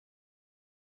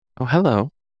Oh,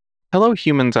 hello. Hello,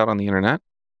 humans out on the internet.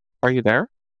 Are you there?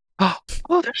 Oh,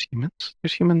 there's humans.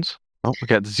 There's humans. Oh, we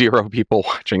got 0 people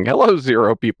watching. Hello,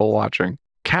 0 people watching.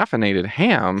 Caffeinated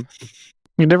ham?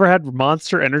 You never had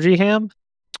Monster Energy ham?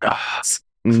 Ah,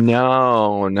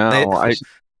 no, no.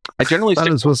 I generally thought stick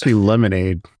it was supposed to be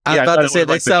lemonade. I was Yeah, I about thought to it say was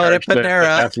they like the sell it at Coke, but Panera.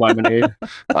 that's lemonade.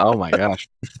 Oh my gosh.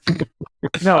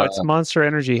 No, it's Monster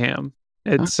Energy ham.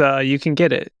 It's you can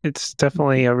get it. It's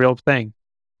definitely a real thing.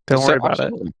 Don't worry about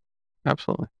it.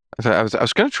 Absolutely. I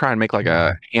was gonna try and make like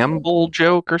a ham bowl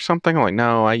joke or something. I'm like,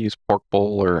 no, I use pork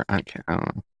bowl or I don't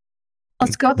know.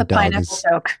 Let's go with the Dog pineapple is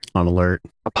joke. on alert.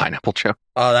 A pineapple joke.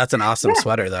 Oh, that's an awesome Yeah.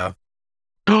 sweater, though.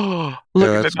 Oh, look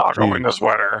Yeah, at the that's doggo cute. in the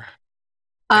sweater.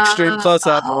 Extreme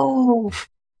close-up. Oh.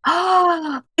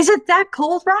 Is it that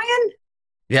cold, Ryan?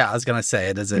 Yeah, I was gonna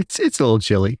say, does it? It's a little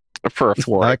chilly. For a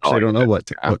Florida. I actually don't know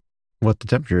Yeah. what the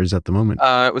temperature is at the moment.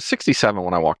 It was 67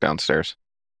 when I walked downstairs.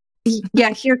 Yeah,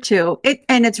 here too.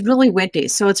 And it's really windy,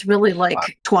 so it's really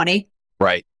like 20.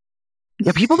 Right.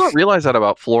 Yeah, people don't realize that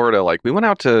about Florida. Like, we went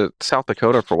out to South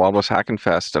Dakota for Wild West Hackin'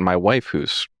 Fest, and my wife,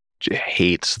 who's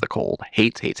hates the cold,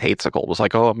 hates the cold, was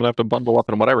like, "Oh, I'm gonna have to bundle up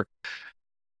and whatever."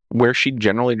 Where she'd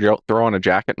generally throw on a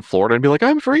jacket in Florida and be like,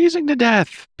 "I'm freezing to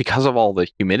death," because of all the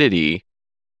humidity.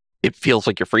 It feels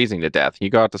like you're freezing to death. You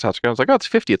go out to South Dakota, it's like, "Oh, it's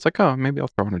 50." It's like, "Oh, maybe I'll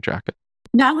throw on a jacket."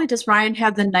 Not only does Ryan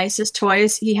have the nicest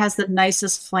toys, he has the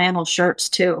nicest flannel shirts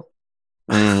too.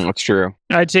 That's true.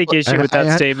 I take issue with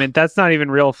that statement. That's not even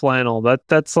real flannel.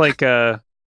 That's like that's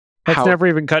How- never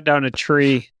even cut down a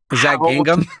tree. Is that How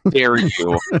gingham? dare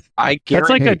you? I That's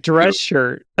like a guarantee dress you-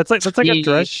 shirt. That's like a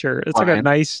dress shirt. It's like a Ryan.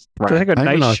 nice it's like a I'm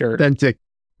nice an shirt. authentic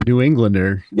New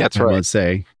Englander. That's I right. must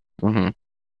say. Mhm.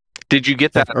 Did you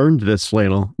get I've that? earned this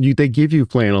flannel. They give you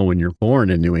flannel when you're born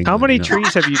in New England. How many you know?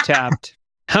 trees have you tapped?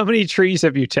 How many trees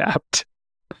have you tapped?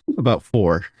 About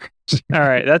 4. All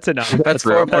right, that's enough. That's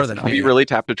real. far more than Have me. you really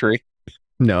tapped a tree?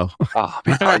 No. Oh,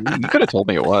 man, you could have told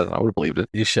me it was. I would have believed it.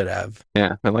 You should have.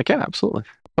 Yeah, I'm like, yeah, absolutely,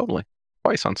 totally,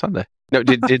 twice on Sunday. No,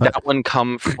 did that one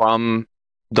come from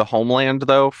the homeland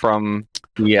though? From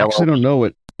the I actually don't know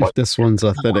if this one's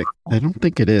authentic. I don't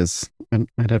think it is.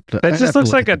 I'd have to. That I'd just have to looks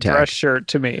look like at a the tag. dress shirt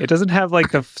to me. It doesn't have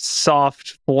like the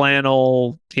soft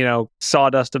flannel,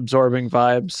 sawdust absorbing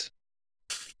vibes.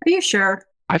 Are you sure?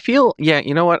 I feel, yeah,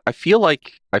 you know what? I feel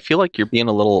like you're being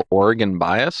a little Oregon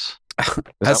bias.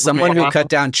 As someone who cut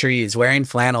down trees, wearing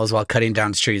flannels while cutting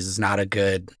down trees is not a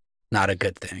good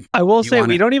thing. I will You say wanna-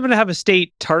 we don't even have a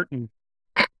state tartan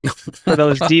for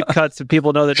those deep cuts that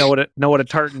people know what a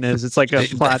tartan is. It's like a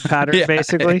flat pattern Yeah.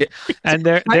 basically. And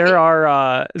there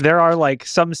are like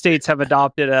some states have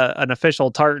adopted an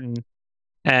official tartan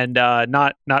and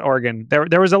not Oregon.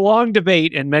 There was a long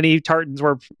debate and many tartans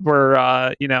were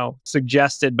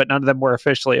suggested, but none of them were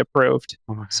officially approved.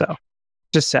 So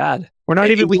just sad. We're not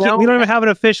even we don't even have an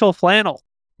official flannel.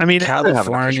 I mean,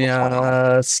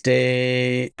 California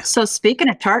state. So speaking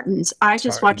of tartans, I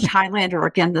just watched Highlander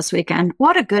again this weekend.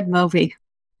 What a good movie.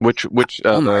 Which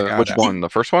Oh my God. which one? The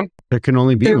first one? There can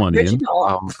only be The one, Ian.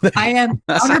 original. I am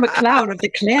Honor McLeod of the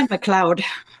Clan McLeod.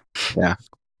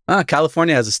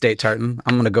 California has a state tartan.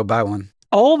 I'm gonna go buy one.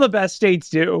 all the best states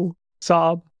do.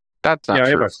 Sob. That's not Yeah, I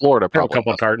have true. a- Florida I have a probably.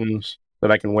 couple of tartans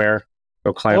that I can wear.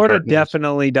 Go climb Florida tartans.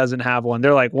 definitely doesn't have one.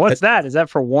 They're like, what's that? Is that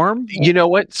for warm? You know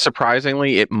what?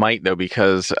 Surprisingly, it might though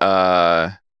because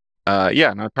yeah,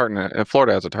 no tartan.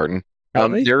 Florida has a tartan.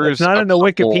 Really? There's It's not a in the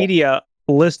couple- Wikipedia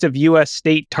list of U.S.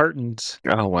 state tartans.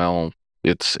 Oh well,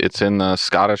 it's in the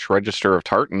Scottish Register of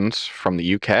Tartans from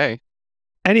the UK.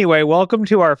 Anyway, welcome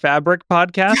to our fabric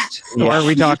podcast, where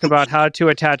we talk about how to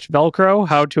attach Velcro,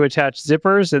 how to attach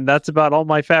zippers, and that's about all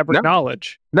my fabric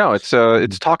knowledge. No, it's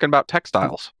talking about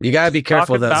textiles. You gotta be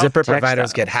careful Talk though. about Zipper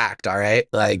providers textiles. get hacked. All right,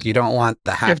 like you don't want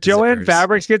the hacked. If Joanne zippers.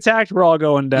 Fabrics gets hacked, we're all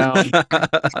going down.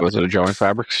 Was it a Joanne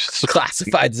Fabrics?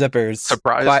 Classified zippers.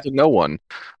 Surprise But- to no one.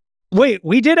 Wait,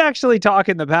 we did actually talk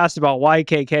in the past about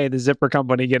YKK, the zipper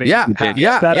company, getting Yeah, hacked.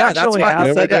 yeah, That yeah. That's actually why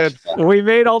happened. Yeah, we did. We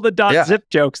made all the Yeah. .zip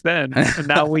jokes then, and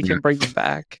now we can bring them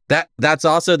back. That's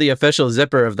also the official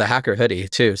zipper of the hacker hoodie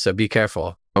too. So be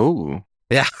careful. Oh,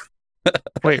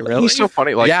 Wait, really? It's so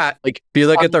funny. Like, yeah, like if you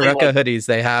look at the probably, Rekka hoodies,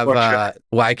 they have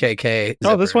YKK.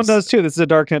 Oh, this one zippers. does too. This is a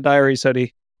Darknet Diaries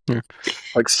hoodie.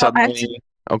 like suddenly.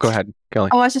 Oh, go ahead, Kelly.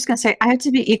 Oh, I was just going to say, I have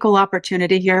to be equal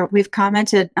opportunity here. We've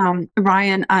commented,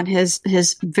 Ryan, on his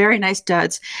very nice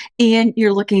duds. Ian,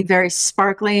 you're looking very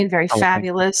sparkling, very Okay.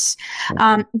 fabulous.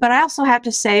 But I also have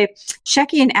to say,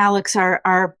 Shecky and Alex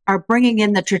are bringing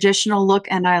in the traditional look,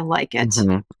 and I like it.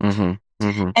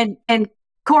 And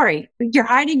Corey, you're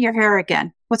hiding your hair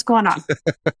again. What's going on?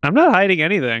 I'm not hiding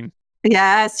anything.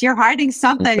 Yes, you're hiding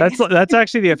something. That's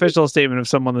actually the official statement of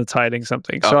someone that's hiding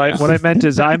something. So what I meant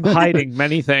is I'm hiding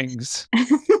many things.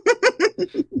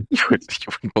 You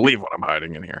wouldn't believe what I'm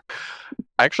hiding in here.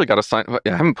 I actually got a sign. I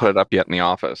haven't put it up yet in the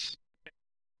office.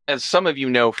 As some of you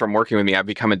know from working with me, I've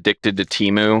become addicted to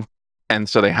Temu. And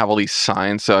so they have all these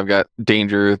signs. So I've got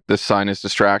danger. This sign is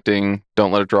distracting.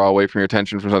 Don't let it draw away from your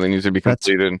attention from something that needs to be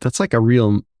completed. That's like a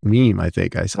real meme, I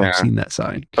think. I've seen that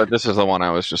sign. But this is the one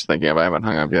I was just thinking of. I haven't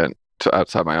hung up yet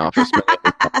outside my office.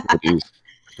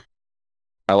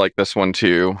 I like this one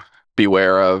too.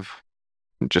 Beware of.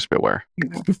 Just beware.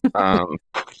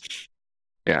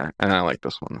 Yeah, and I like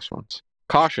this one. This one's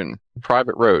caution,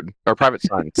 private road or private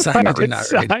sign. Do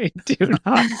not read.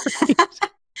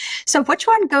 So which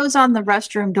one goes on the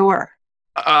restroom door?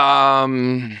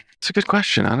 It's a good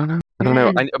question. I don't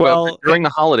know. Well, during the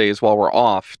holidays while we're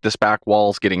off, this back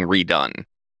wall's getting redone.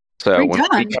 So when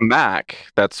we come back,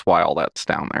 that's why all that's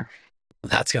down there.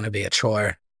 That's going to be a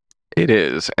chore. It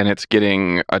is, and it's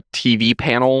getting a TV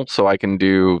panel so I can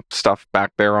do stuff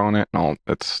back there on it. And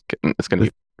it's going to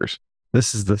be years.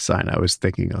 This is the sign I was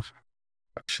thinking of.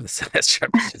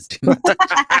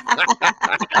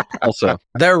 Also,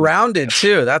 they're rounded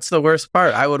too. That's the worst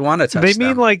part. I would want to touch They them.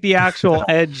 mean like the actual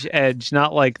edge,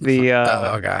 not like the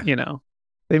okay. You know.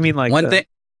 They mean like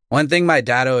one thing my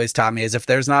dad always taught me is if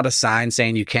there's not a sign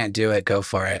saying you can't do it, go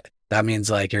for it. That means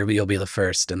like you'll be the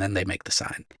first, and then they make the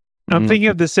sign. I'm thinking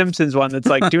of the Simpsons one that's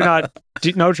like,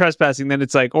 no trespassing. Then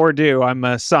it's like, or do, I'm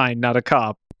a sign, not a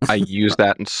cop. I used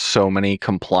that in so many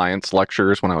compliance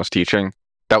lectures when I was teaching.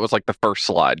 That was like the first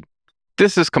slide.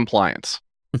 This is compliance.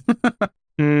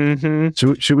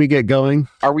 Mm-hmm. Should we get going?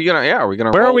 Are we gonna? Yeah, are we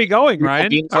gonna? Where are we going,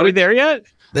 Ryan? Are we there yet?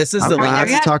 This is the last.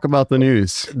 Let's talk about the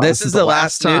news. This is the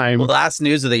last time. Last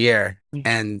news of the year.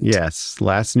 And yes,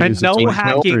 last news. And no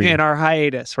hacking in our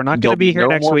hiatus. We're not going to be here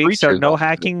next week, so no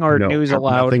hacking or news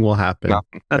allowed. Nothing will happen.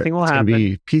 Nothing will happen. It's going to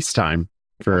be peacetime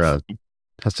for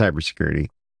cybersecurity.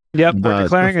 Yep, we're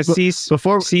declaring a cease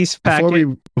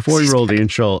packet. Before we roll the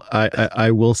intro,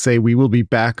 I will say we will be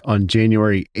back on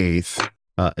January 8th,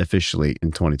 officially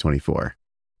in 2024.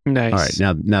 Nice. All right,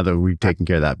 now that we've taken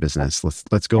care of that business,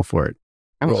 let's go for it.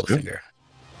 Roll the finger.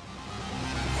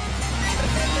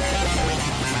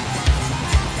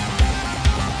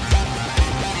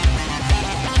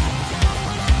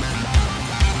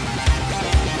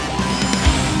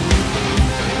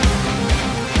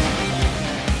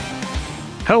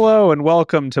 Hello and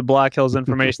welcome to Black Hills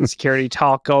Information Security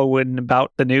Talkin'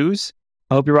 about the news.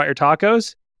 I hope you brought your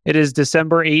tacos. It is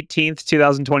December 18th,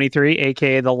 2023,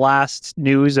 aka the last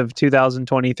news of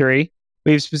 2023.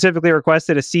 We've specifically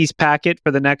requested a cease packet for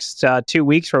the next 2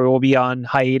 weeks where we will be on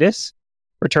hiatus,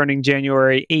 returning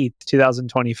January 8th,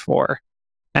 2024.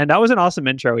 And that was an awesome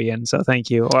intro, Ian, so thank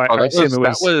you.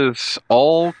 That was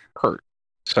all Kurt.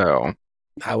 So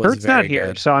Kurt's not here,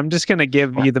 good. so I'm just going to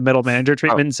give you the middle manager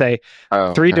treatment and say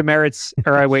 3 demerits,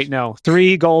 or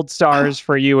 3 gold stars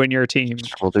for you and your team.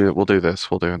 We'll do this.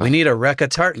 We need a Rekka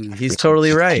tartan. He's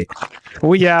totally right.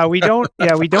 Well, we don't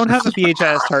have a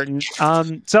VHS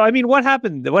tartan. So I mean, what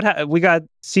happened? We got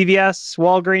CVS,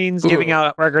 Walgreens giving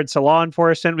out records to law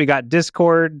enforcement. We got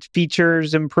Discord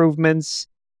features improvements.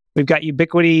 We've got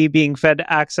Ubiquity being fed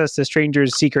access to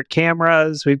strangers' secret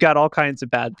cameras. We've got all kinds of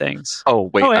bad things.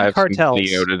 Oh, wait, and I have cartels. some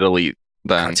video to delete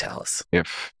then. Cartels.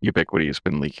 If Ubiquity has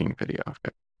been leaking video.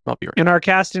 Okay. I'll be right. And our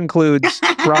cast includes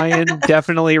Ryan,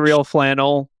 definitely real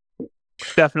flannel,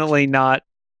 definitely not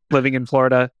living in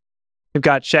Florida. We've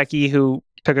got Shecky, who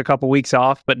took a couple weeks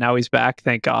off, but now he's back,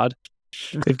 thank God.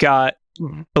 We've got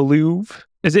Belouv.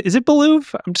 Is it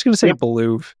Belouv? I'm just going to say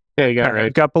Belouv. Yeah, you got it right.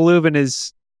 We've got Belouv and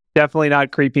his definitely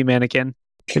not creepy mannequin.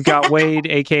 We've got Wade,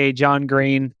 aka John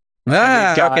Green.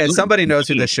 Okay, somebody knows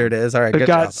who this shirt is. All right, we've good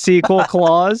got job. Sequel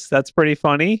Claus. That's pretty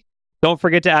funny. Don't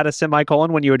forget to add a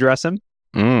semicolon when you address him.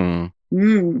 And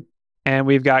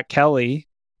we've got Kelly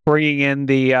bringing in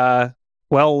the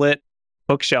well-lit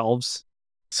bookshelves.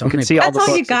 So you can see all the That's books.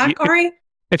 all you got, Corey?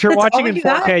 If you're That's watching all in you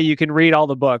 4K, got? you can read all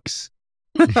the books.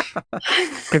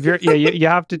 If you're you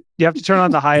have to turn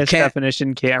on the highest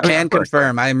definition camera. Can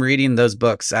confirm. I'm reading those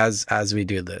books as we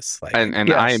do this. And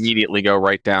Yes. I immediately go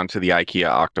right down to the IKEA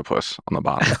octopus on the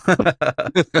bottom.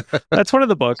 That's one of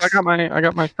the books. I got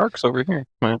my sharks over here.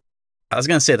 I was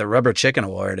gonna say the Rubber Chicken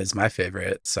Award is my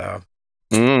favorite. So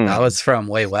that was from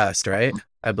Way West, right?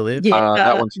 I believe. Yeah,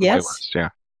 that one's from yes. Way West, yeah.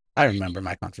 I remember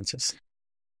my conferences.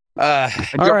 All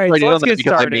right, so let's get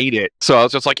because started. I made it. So I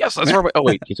was just like, yes, that's right. Oh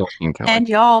wait, he's talking. And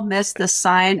y'all missed the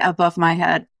sign above my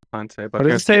head. What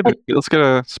does it say? Let's get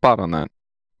a spot on that.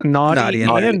 Naughty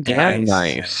and nice.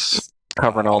 Nice.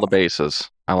 Covering all the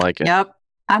bases. I like it. Yep.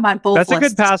 I'm on both That's a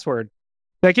lists. good password.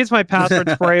 That gets my password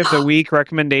spray of the week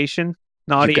recommendation.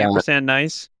 Naughty You got it. ampersand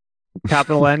nice.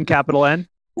 Capital N, capital N.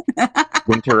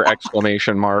 Winter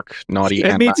exclamation mark, naughty It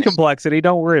and meets nice. complexity.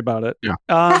 Don't worry about it.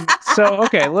 Yeah. So,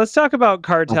 okay, let's talk about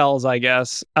cartels, I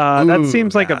guess. That Ooh,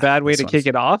 seems like a yeah, bad way this to one's- kick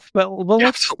it off, but let's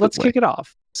Absolutely. kick it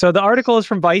off. So the article is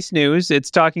from Vice News. It's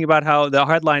talking about how the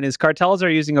headline is cartels are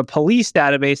using a police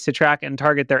database to track and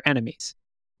target their enemies.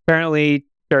 Apparently,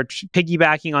 they're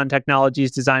piggybacking on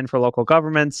technologies designed for local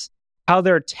governments. How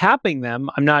they're tapping them,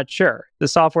 I'm not sure. The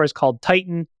software is called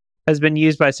Titan, has been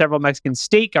used by several Mexican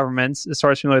state governments, a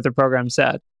source familiar with the program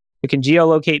said. It can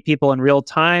geolocate people in real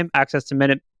time, access to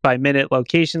minute-by-minute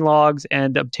location logs,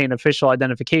 and obtain official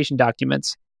identification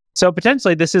documents. So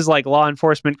potentially this is like law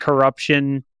enforcement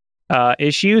corruption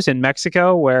issues in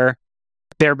Mexico where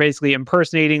they're basically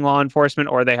impersonating law enforcement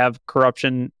or they have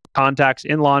corruption contacts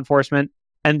in law enforcement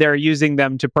and they're using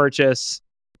them to purchase.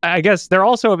 I guess they're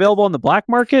also available in the black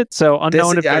market. So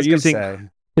unknown if I they're was gonna using. say,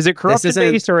 Is it corruption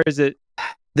based or is it?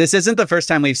 this isn't the first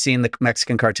time we've seen the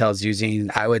Mexican cartels using,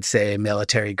 I would say,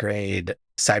 military grade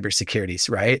cybersecurities,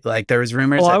 right? Like there was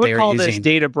rumors Well, I that would they were call using this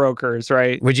data brokers,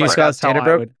 right? Would you Like, call it that's how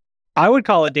data I would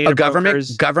call it data a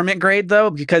brokers. government grade though,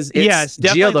 because it's Yes,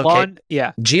 definitely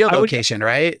geolocation, geolocation,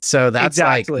 right? So that's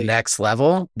Exactly. like next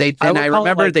level. I would call it,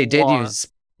 remember like, they did law. use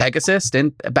Pegasus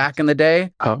back in the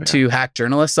day Oh, yeah. to hack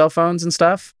journalist cell phones and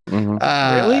stuff. Mhm.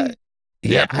 Really?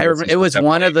 Yeah, Yeah, I remember it was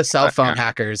one of the cell phone yeah.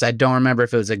 hackers. I don't remember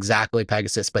if it was exactly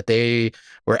Pegasus, but they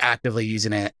were actively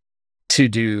using it to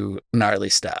do gnarly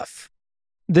stuff.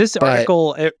 This But-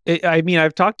 article, I mean,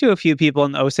 I've talked to a few people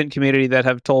in the OSINT community that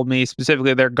have told me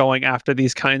specifically they're going after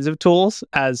these kinds of tools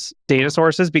as data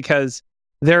sources because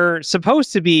they're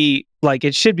supposed to be like,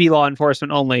 it should be law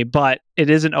enforcement only, but it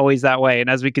isn't always that way. And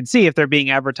as we can see, if they're being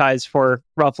advertised for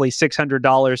roughly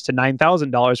 $600 to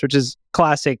 $9,000, which is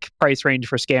classic price range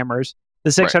for scammers, the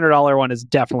 $600 one is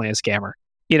definitely a scammer.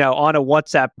 You know, on a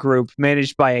WhatsApp group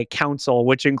managed by a council,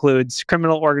 which includes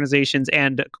criminal organizations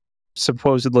and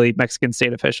supposedly Mexican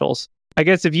state officials. I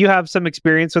guess if you have some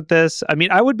experience with this, I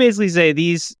mean, I would basically say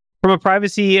these, from a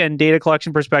privacy and data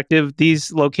collection perspective,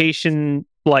 these location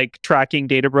like tracking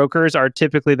data brokers are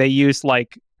typically, they use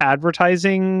like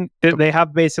advertising. They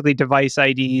have basically device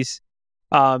IDs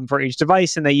for each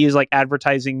device, and they use like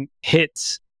advertising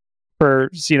hits for,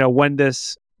 you know, when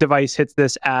this device hits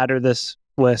this ad or this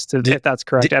list, if that's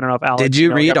correct. I don't know if Alex. Did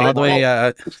you read yeah, all the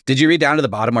way? Did you read down to the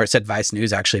bottom where it said Vice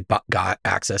News actually got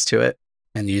access to it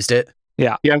and used it?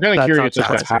 Yeah, I'm kind of That curious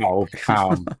sounds as to how.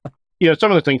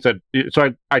 Some of the things that.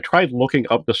 So I tried looking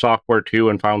up the software too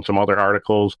and found some other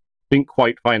articles. Didn't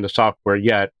quite find the software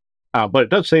yet, but it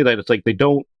does say that it's like they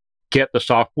don't get the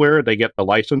software; they get the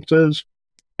licenses,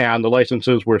 and the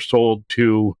licenses were sold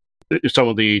to some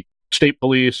of the state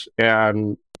police,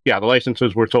 and the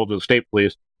licenses were sold to the state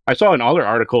police. I saw in other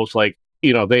articles, like,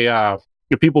 they,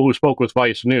 the people who spoke with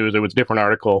Vice News, it was a different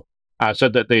article,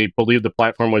 said that they believe the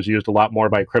platform was used a lot more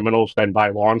by criminals than by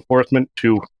law enforcement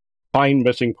to find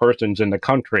missing persons in the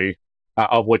country,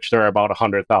 of which there are about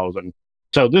 100,000.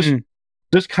 So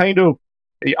this kind of,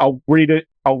 I'll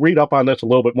read up on this a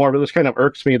little bit more, but this kind of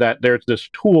irks me that there's this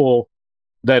tool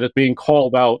that is being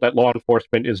called out that law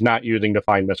enforcement is not using to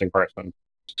find missing persons.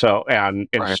 So, and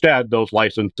instead, those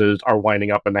licenses are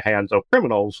winding up in the hands of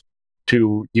criminals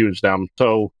to use them.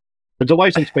 So, it's a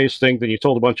license-based thing. Then you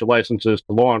sold a bunch of licenses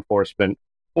to law enforcement.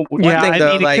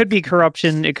 It could be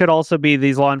corruption. It could also be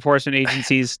these law enforcement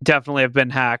agencies definitely have been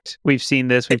hacked. We've seen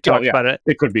this. We've talked about it.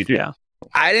 It could be too. Yeah.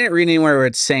 I didn't read anywhere where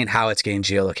it's saying how it's getting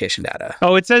geolocation data.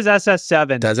 Oh, it says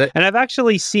SS7. Does it? And I've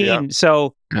actually seen,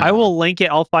 so I will link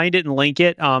it. I'll find it and link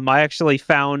it. I actually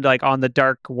found like on the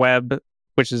dark web,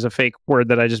 which is a fake word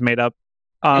that I just made up.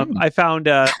 I found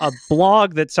a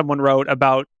blog that someone wrote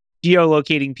about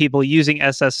geolocating people using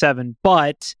SS7,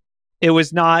 but it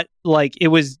was not like, it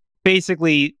was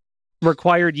basically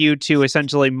required you to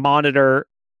essentially monitor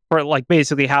or like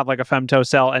basically have like a femto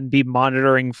cell and be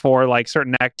monitoring for like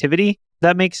certain activity.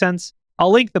 That makes sense.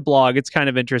 I'll link the blog. It's kind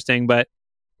of interesting, but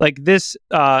like this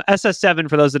SS7,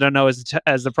 for those that don't know, is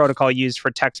as the protocol used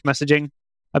for text messaging.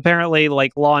 Apparently,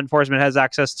 like law enforcement has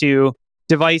access to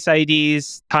device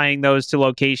IDs, tying those to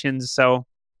locations. So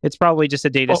it's probably just a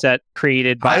data set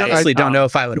created by. I honestly don't know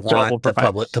if I would want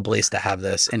the the police to have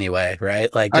this anyway,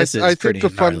 right? Like this is pretty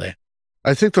gnarly.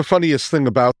 I think the funniest thing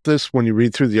about this, when you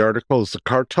read through the article, is the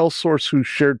cartel source who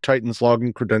shared Titan's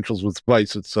login credentials with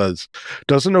Vice. It says,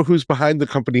 doesn't know who's behind the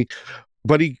company,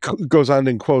 but he goes on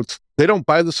and quotes, they don't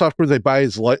buy the software, they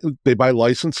buy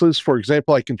licenses. For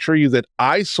example, I can assure you that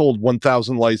I sold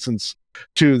 1,000 license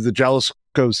to the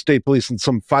Jalisco State Police and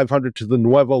some 500 to the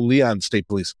Nuevo Leon State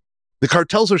Police. The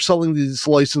cartels are selling these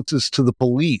licenses to the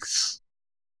police.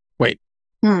 Is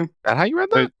that how you read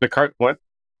that? What?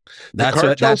 The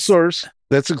cartel source.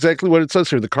 That's exactly what it says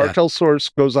here. The cartel source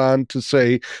goes on to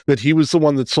say that he was the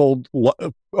one that sold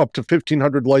up to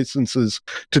 1,500 licenses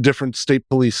to different state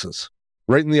polices.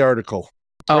 Right in the article.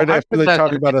 Right after they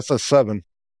talk about SS7.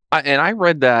 And I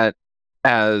read that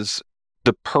as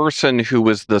the person who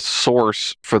was the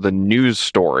source for the news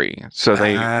story. So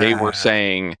they were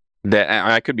saying that,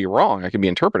 I could be wrong, I could be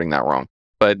interpreting that wrong,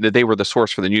 but that they were the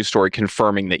source for the news story,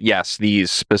 confirming that, yes,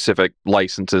 these specific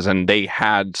licenses, and they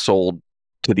had sold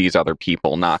to these other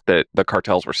people, not that the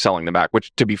cartels were selling them back,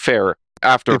 which, to be fair,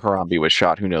 after Harambe was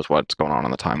shot, who knows what's going on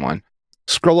the timeline.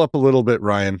 Scroll up a little bit,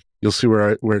 Ryan. You'll see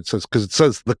where it says, because it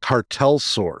says the cartel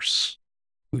source.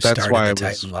 That's why the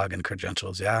Titan login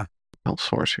credentials, Cartel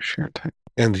source who shared Titan.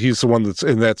 And he's the one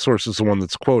and that source is the one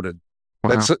that's quoted.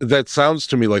 Wow. That sounds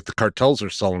to me like the cartels are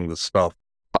selling this stuff.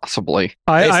 Possibly.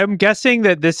 I'm guessing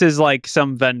that this is like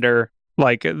some vendor.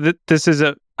 Like this is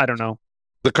I don't know.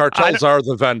 The cartels are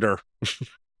the vendor.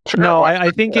 No,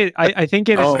 I think it. I think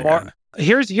it is more.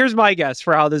 Here's my guess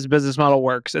for how this business model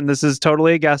works, and this is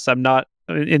totally a guess. I'm not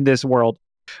in this world,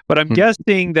 but I'm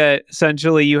guessing that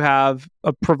essentially you have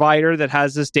a provider that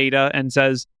has this data and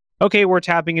says, okay, we're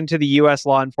tapping into the U.S.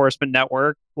 law enforcement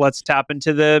network. Let's tap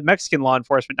into the Mexican law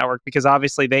enforcement network, because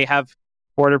obviously they have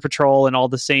border patrol and all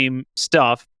the same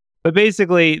stuff. But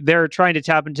basically, they're trying to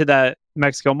tap into that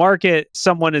Mexico market.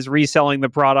 Someone is reselling the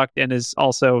product and is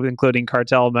also including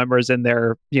cartel members in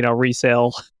their,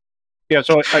 resale. Yeah,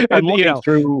 so I'm looking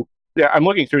through. Yeah, I'm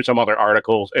looking through some other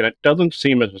articles, and it doesn't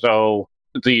seem as though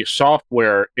the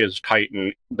software is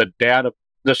Titan. The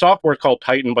software is called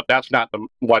Titan, but that's not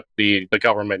what the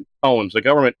government owns. The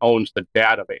government owns the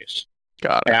database.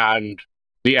 Got it. And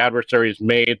the adversaries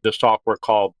made the software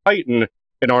called Titan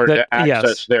in order to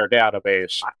access their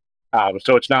database.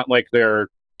 So it's not like they're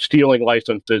stealing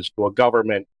licenses to a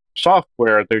government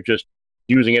software. They're just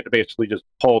using it to basically just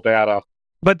pull data.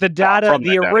 But the data,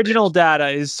 the original data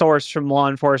is sourced from law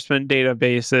enforcement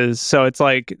databases. So it's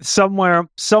like someone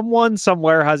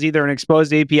somewhere has either an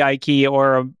exposed API key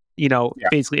or a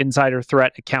basically insider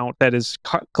threat account that is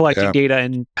collecting data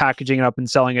and packaging it up and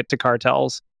selling it to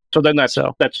cartels. So then that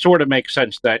sort of makes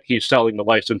sense that he's selling the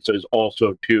licenses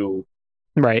also to,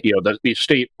 the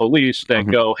state police that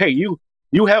go, hey,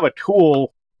 you have a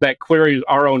tool that queries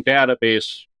our own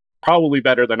database probably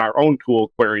better than our own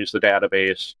tool queries the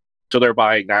database. So they're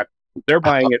buying that. They're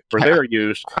buying it for their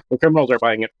use. The criminals are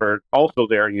buying it for also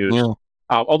their use. Yeah.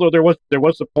 Although there was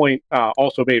the point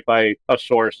also made by a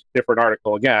source, different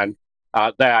article again,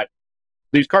 that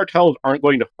these cartels aren't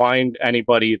going to find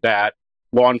anybody that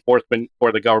law enforcement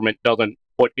or the government doesn't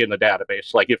put in the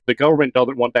database. Like if the government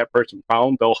doesn't want that person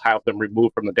found, they'll have them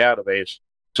removed from the database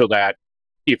so that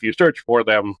if you search for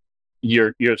them,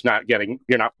 you're not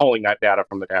pulling that data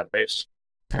from the database.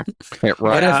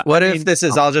 What if this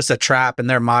is all just a trap and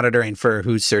they're monitoring for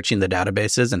who's searching the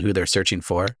databases and who they're searching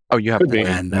for? Oh, you have too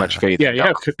much faith. Yeah, you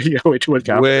have way too much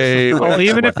confidence. Well,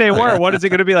 even if they were, what is it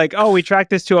going to be like? Oh, we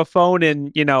tracked this to a phone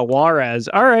in, Juarez.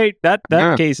 All right, that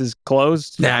case is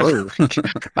closed. Ryan,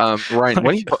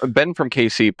 Ben from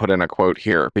KC put in a quote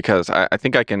here because I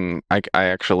think I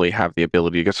actually have the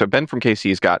ability to go. So Ben from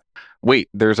KC's got, wait,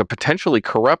 there's a potentially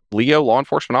corrupt Leo law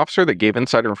enforcement officer that gave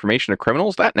insider information to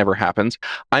criminals? That never happens.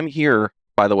 I'm here,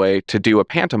 by the way, to do a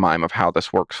pantomime of how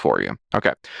this works for you.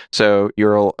 Okay, so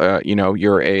you're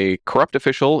a corrupt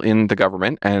official in the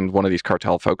government, and one of these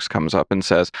cartel folks comes up and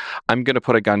says, I'm going to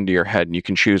put a gun to your head, and you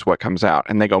can choose what comes out.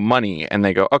 And they go, money. And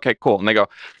they go, okay, cool. And they go,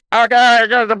 okay, I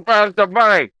got the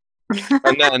money.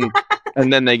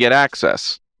 and then they get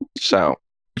access. So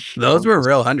those were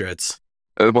real hundreds.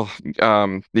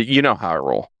 You know how I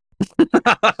roll.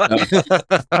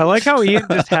 I like how Ian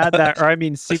just had that, or I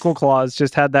mean, sequel clause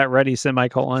just had that ready,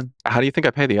 semicolon. How do you think I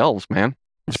pay the elves, man?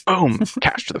 Boom,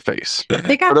 cash to the face.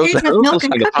 They got paid with milk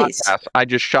and cookies. I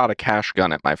just shot a cash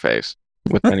gun at my face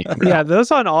with anything. Yeah, those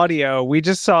on audio, we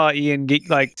just saw Ian get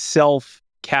self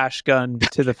cash gun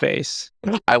to the face.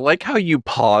 I like how you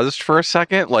paused for a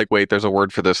second. Like, wait, there's a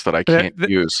word for this that I can't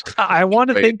use. I want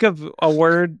to think of a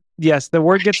word. Yes, the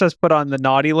word gets us put on the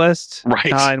naughty list,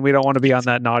 right? And we don't want to be on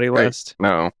that naughty list.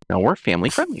 No, we're a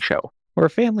family-friendly show. We're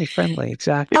family friendly,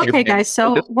 exactly. Okay, guys.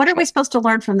 So, what are we supposed to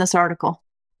learn from this article,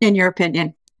 in your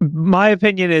opinion? My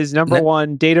opinion is number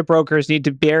one: data brokers need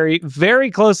to very,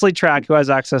 very closely track who has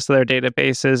access to their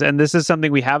databases, and this is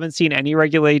something we haven't seen any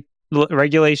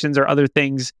regulations or other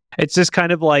things. It's just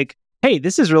kind of like, hey,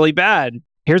 this is really bad.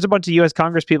 Here's a bunch of U.S.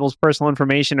 Congress people's personal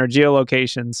information or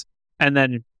geolocations. And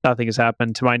then nothing has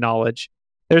happened to my knowledge.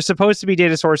 there's supposed to be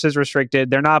data sources restricted.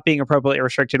 They're not being appropriately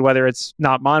restricted, whether it's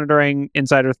not monitoring,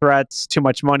 insider threats, too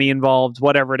much money involved,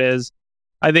 whatever it is.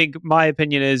 I think my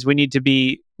opinion is we need to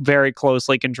be very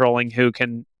closely controlling who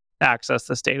can access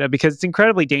this data because it's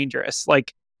incredibly dangerous.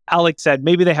 Like Alex said,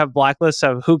 maybe they have blacklists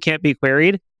of who can't be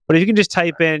queried, but if you can just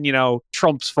type in,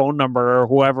 Trump's phone number or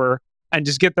whoever and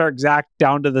just get their exact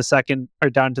down to the second or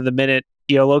down to the minute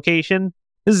geolocation,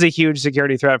 this is a huge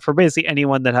security threat for basically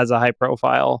anyone that has a high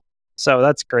profile. So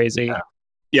that's crazy.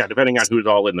 Yeah, depending on who's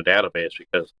all in the database,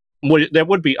 because that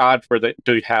would be odd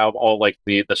to have all like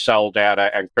the cell data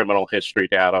and criminal history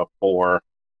data for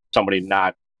somebody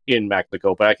not in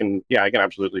Mexico. But I can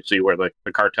absolutely see where the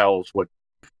cartels would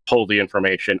pull the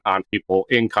information on people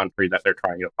in country that they're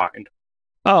trying to find.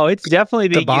 Oh, it's definitely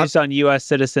being used on U.S.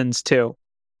 citizens too,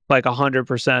 like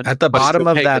 100%. At the bottom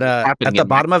of that,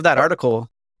 article,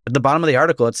 at the bottom of the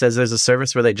article, it says there's a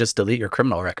service where they just delete your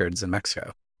criminal records in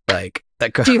Mexico. Like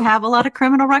that. Do you have a lot of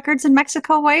criminal records in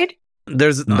Mexico, Wade?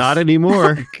 There's not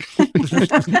anymore.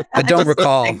 I don't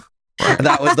recall.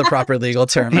 That was the proper legal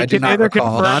term. I do not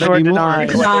recall. Not anymore.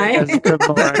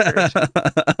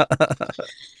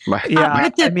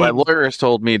 My lawyer has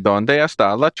told me, "Donde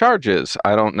está la charges?"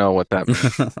 I don't know what that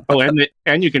means.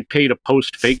 And you can pay to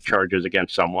post fake charges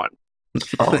against someone.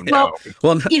 Oh, no.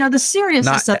 Well, the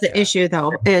seriousness of the issue,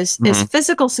 though, is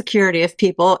physical security of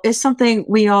people is something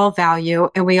we all value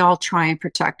and we all try and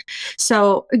protect.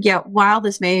 So, while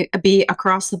this may be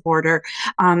across the border,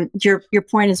 your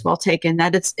point is well taken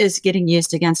that it's getting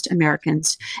used against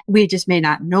Americans. We just may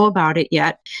not know about it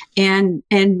yet, and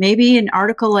maybe an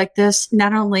article like this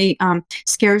not only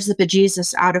scares the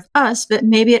bejesus out of us, but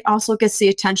maybe it also gets the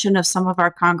attention of some of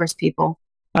our Congress people.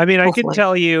 I mean, I can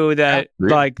tell you that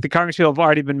the Congress people have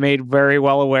already been made very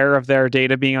well aware of their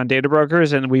data being on data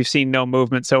brokers, and we've seen no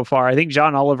movement so far. I think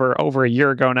John Oliver over a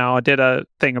year ago now did a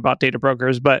thing about data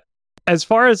brokers, but as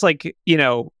far as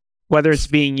whether it's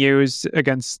being used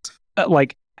against,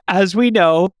 as we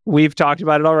know, we've talked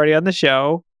about it already on the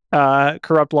show,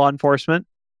 corrupt law enforcement,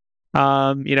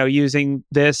 using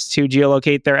this to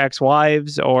geolocate their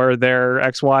ex-wives or their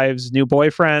ex-wives' new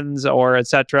boyfriends or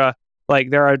etc.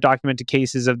 Like there are documented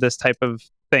cases of this type of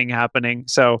thing happening.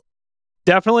 So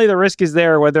definitely the risk is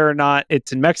there, whether or not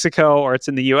it's in Mexico or it's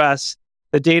in the US.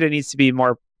 The data needs to be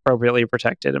more appropriately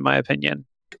protected, in my opinion.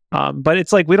 But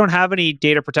it's like we don't have any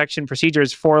data protection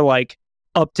procedures for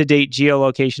up-to-date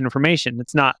geolocation information.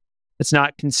 It's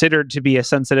not considered to be a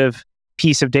sensitive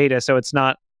piece of data, so it's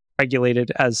not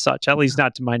regulated as such, at least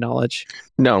not to my knowledge.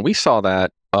 No, we saw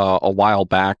that a while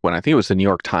back when I think it was the New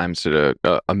York Times did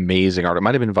an amazing article. It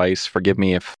might have been Vice. Forgive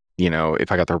me if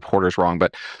I got the reporters wrong,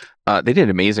 but they did an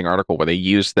amazing article where they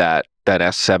used that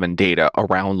S7 data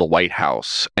around the White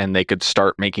House, and they could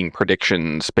start making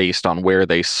predictions based on where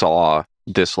they saw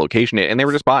dislocation, and they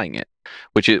were just buying it,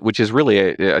 which is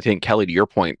really, I think, Kelly, to your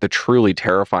point, the truly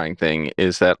terrifying thing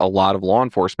is that a lot of law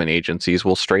enforcement agencies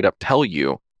will straight up tell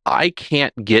you, I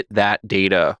can't get that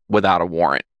data without a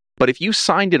warrant, but if you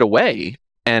signed it away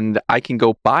and I can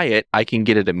go buy it, I can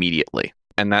get it immediately.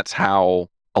 And that's how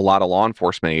a lot of law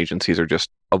enforcement agencies are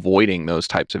just avoiding those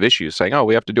types of issues, saying, oh,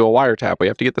 we have to do a wiretap, we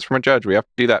have to get this from a judge, we have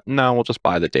to do that. No, we'll just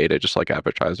buy the data, just like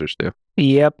advertisers do.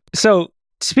 Yep. So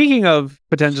speaking of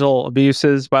potential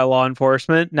abuses by law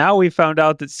enforcement, now we found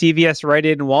out that CVS, Rite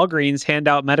Aid, and Walgreens hand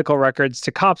out medical records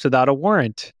to cops without a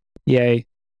warrant. Yay.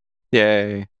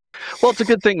 Well, it's a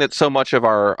good thing that so much of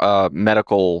our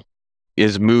medical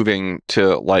is moving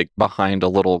to behind a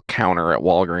little counter at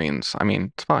Walgreens. I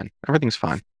mean, it's fine. Everything's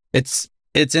fine. It's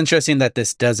interesting that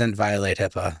this doesn't violate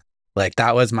HIPAA.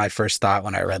 That was my first thought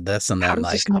when I read this. And how then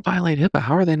does this not violate HIPAA?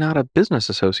 How are they not a business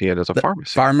associate as a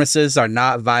pharmacy? Pharmacists are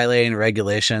not violating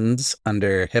regulations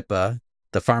under HIPAA.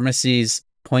 The pharmacies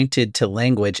pointed to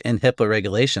language in HIPAA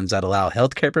regulations that allow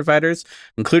healthcare providers,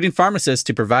 including pharmacists,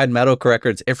 to provide medical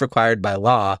records if required by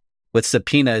law, with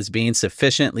subpoenas being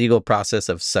sufficient legal process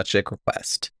of such a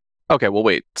request. Okay, well,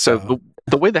 wait. So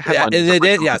the way the headline...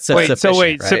 Wait,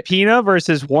 subpoena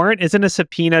versus warrant? Isn't a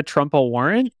subpoena trump a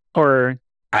warrant? Or...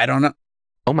 I don't know.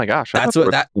 Oh my gosh. That's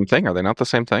what the same thing. Are they not the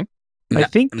same thing?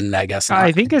 I guess not.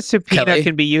 I think a subpoena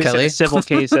can be used in a civil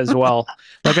case as well.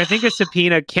 I think a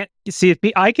subpoena can't see.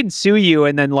 I can sue you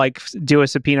and then do a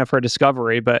subpoena for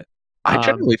discovery, but I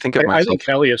generally think of myself. I think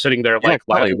Kelly is sitting there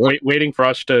waiting for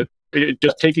us to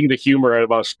just taking the humor out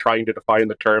of us trying to define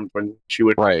the terms when she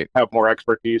would have more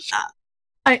expertise.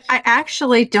 I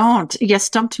actually don't. You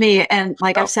stumped me, and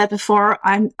I've said before,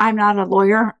 I'm not a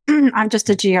lawyer. I'm just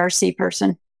a GRC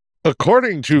person.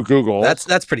 According to Google,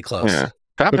 that's pretty close. Yeah.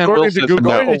 According to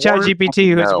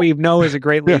ChatGPT, who we know is a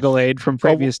great legal aid from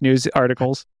previous news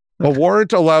articles. A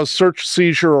warrant allows search,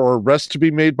 seizure, or arrest to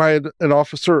be made by an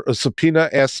officer. A subpoena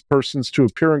asks persons to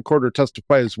appear in court or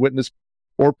testify as witness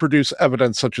or produce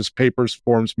evidence such as papers,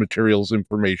 forms, materials,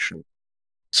 information.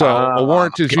 So a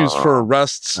warrant is used for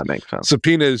arrests. That makes sense.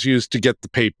 Subpoena is used to get the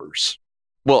papers.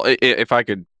 Well, if I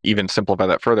could even simplify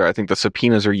that further, I think the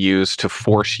subpoenas are used to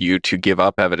force you to give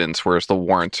up evidence, whereas the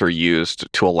warrants are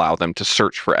used to allow them to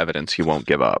search for evidence you won't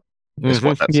give up. Is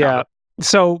what that sounded.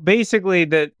 So basically,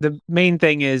 the main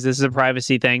thing is this is a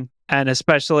privacy thing. And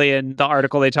especially in the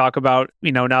article, they talk about,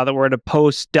 now that we're in a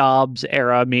post-Dobbs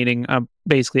era, meaning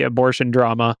basically abortion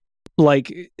drama,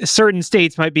 like certain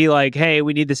states might be like, hey,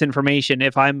 we need this information.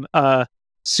 If I'm a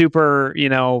super,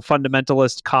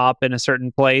 fundamentalist cop in a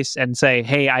certain place and say,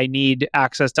 hey, I need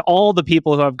access to all the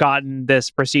people who have gotten this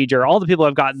procedure, all the people who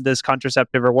have gotten this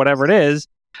contraceptive or whatever it is,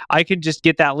 I can just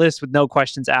get that list with no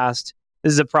questions asked.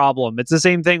 This is a problem. It's the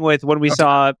same thing with when we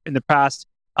saw in the past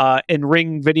in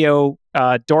Ring video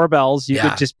doorbells. You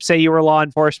could just say you were law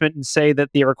enforcement and say that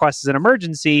the request is an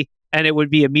emergency, and it would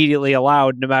be immediately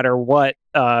allowed no matter what,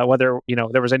 whether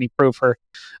there was any proof or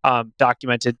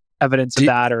documented evidence of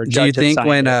that. Or do you think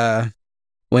when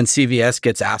CVS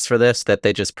gets asked for this that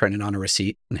they just print it on a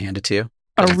receipt and hand it to you?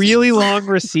 A really long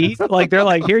receipt? Like they're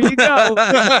like, here you go.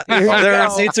 Their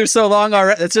receipts are so long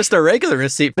already. It's just a regular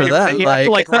receipt for them. You have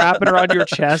to wrap it around your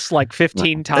chest like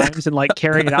 15 times and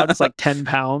carry it out. It's like 10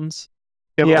 pounds.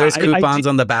 There's coupons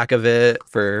on the back of it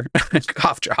for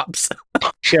cough drops.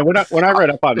 Yeah, when I read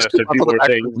up on this, people were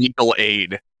saying legal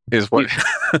aid is what.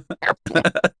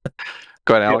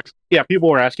 Go ahead, Alex. Yeah, people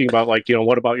were asking about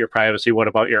what about your privacy? What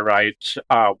about your rights?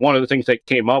 One of the things that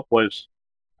came up was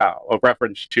a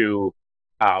reference to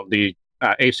the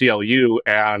ACLU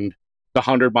and the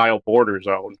 100-mile border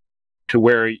zone, to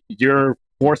where your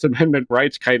Fourth Amendment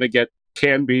rights kind of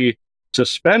can be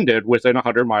suspended within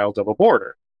 100 miles of a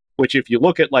border. Which, if you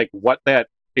look at what that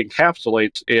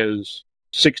encapsulates, is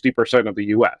 60% of the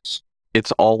U.S.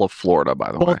 It's all of Florida,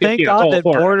 by the way. Well, thank God that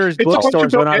Borders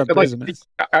bookstores went out of business.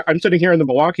 I'm sitting here in the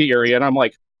Milwaukee area, and I'm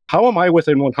like, how am I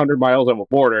within 100 miles of a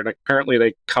border? And apparently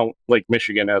they count Lake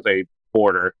Michigan as a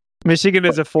border. Michigan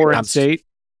is a foreign state.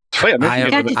 Oh, yeah,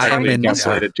 Michigan is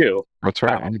encapsulated too. That's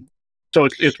right. So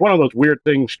it's one of those weird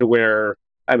things to where,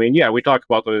 we talk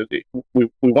about we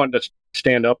want to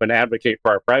stand up and advocate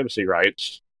for our privacy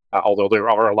rights, although there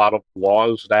are a lot of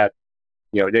laws that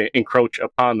they encroach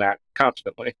upon that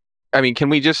constantly. Can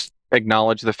we just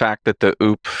acknowledge the fact that the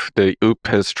OOP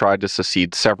has tried to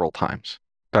secede several times?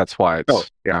 That's why it's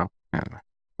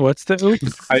What's the OOP?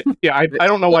 I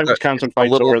don't know why Wisconsin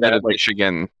fights over that.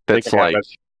 Michigan, that's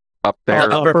up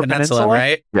there, Upper Peninsula,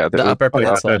 right? Yeah, the Upper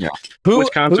Peninsula. Who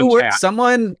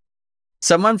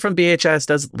someone from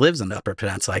BHS lives in the Upper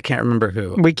Peninsula. I can't remember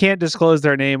who. We can't disclose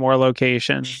their name or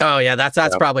location. Oh yeah, that's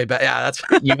probably bad. Yeah, that's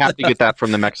you have to get that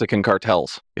from the Mexican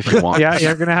cartels if you want. Yeah,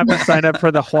 you're gonna have to sign up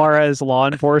for the Juarez Law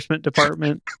Enforcement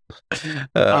Department.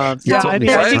 I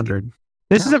think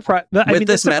this is with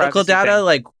this medical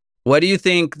data. What do you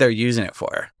think they're using it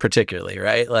for, particularly?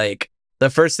 Right, the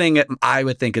first thing I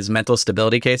would think is mental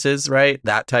stability cases, right?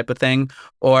 That type of thing,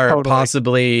 or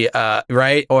possibly,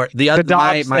 right? Or the other.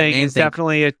 Dobbs thing is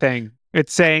definitely a thing.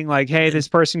 It's saying hey, this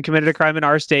person committed a crime in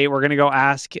our state. We're going to go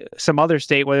ask some other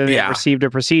state whether they received a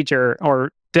procedure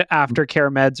or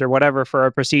aftercare meds or whatever for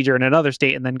a procedure in another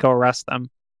state, and then go arrest them.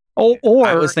 Or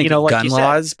I was thinking gun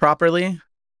laws properly.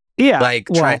 Yeah,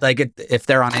 if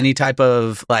they're on any type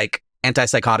of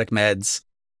antipsychotic meds,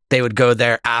 they would go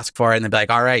there, ask for it, and they'd be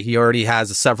like, all right, he already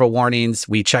has several warnings.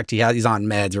 We checked he's on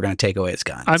meds. We're going to take away his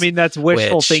guns. That's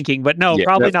wishful thinking, but no,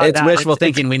 probably not. It's wishful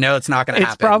thinking. We know it's not going to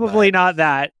happen. It's probably not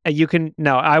that.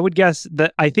 I would guess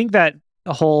that I think that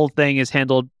the whole thing is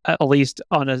handled at least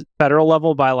on a federal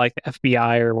level by the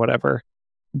FBI or whatever.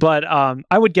 But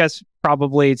I would guess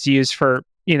probably it's used for,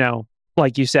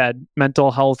 like you said,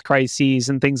 mental health crises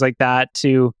and things like that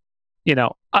to,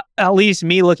 at least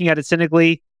me looking at it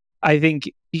cynically, I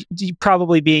think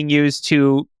probably being used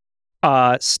to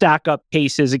stack up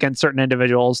cases against certain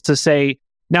individuals to say,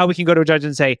 now we can go to a judge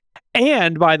and say,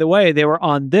 and by the way, they were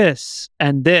on this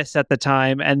and this at the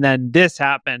time, and then this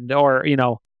happened, or,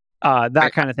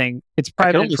 that kind of thing. It's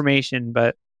private information,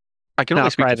 but I can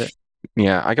only speak private.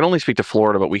 I can only speak to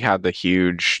Florida, but we had the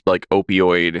huge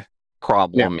opioid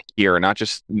problem here, not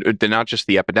just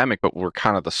the epidemic, but we're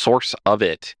kind of the source of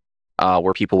it.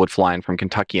 Where people would fly in from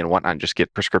Kentucky and whatnot and just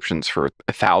get prescriptions for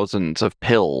thousands of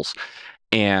pills.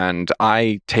 And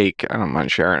I don't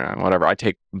mind sharing it, whatever. I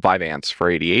take Vyvanse for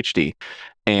ADHD.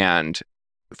 And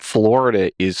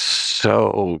Florida is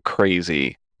so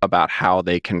crazy about how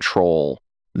they control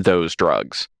those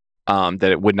drugs that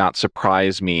it would not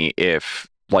surprise me if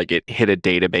like it hit a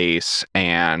database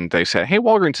and they said, hey,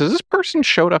 Walgreens, has this person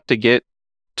showed up to get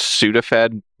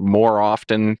Sudafed more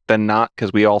often than not?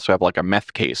 Because we also have like a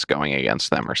meth case going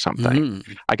against them or something.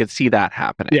 I could see that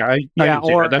happening. Yeah, I can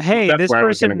see or that. hey, That's this where I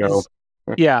was going person to go. is,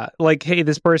 yeah, like hey,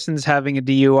 this person's having a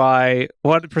DUI.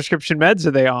 What prescription meds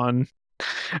are they on?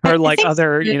 Or like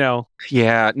other,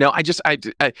 Yeah, no,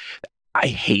 I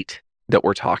hate that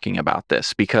we're talking about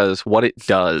this, because what it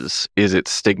does is it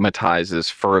stigmatizes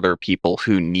further people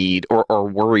who need or are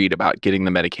worried about getting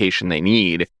the medication they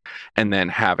need, and then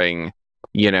having,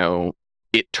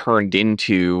 it turned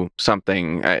into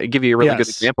something. I give you a really good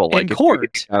example. Like in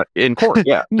court. In court,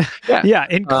 yeah. Yeah,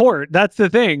 in court. That's the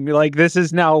thing. Like this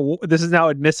is now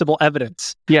admissible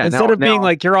evidence. Yeah. Instead of being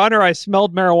like, Your Honor, I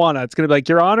smelled marijuana, it's going to be like,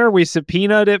 Your Honor, we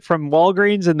subpoenaed it from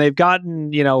Walgreens and they've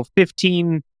gotten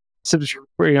 15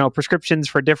 prescriptions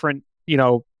for different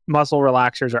muscle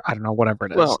relaxers, or I don't know, whatever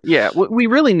it is. Well, yeah, we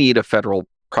really need a federal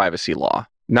privacy law,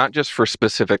 not just for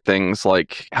specific things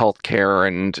like healthcare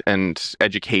and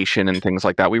education and things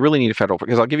like that. We really need a federal,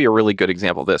 because I'll give you a really good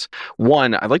example of this.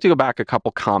 One, I'd like to go back a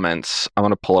couple comments. I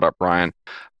want to pull it up, Brian.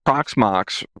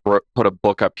 Proxmox put a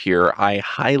book up here. I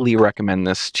highly recommend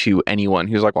this to anyone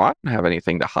who's like, well, I don't have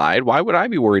anything to hide. Why would I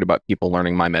be worried about people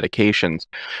learning my medications?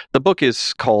 The book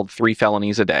is called 3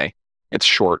 Felonies a Day. It's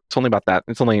short. It's only about that.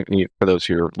 It's only, for those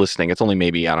who are listening, it's only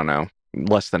maybe, I don't know,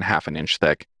 less than half an inch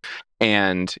thick.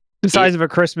 And the size of a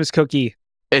Christmas cookie.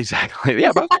 Exactly.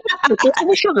 Yeah, but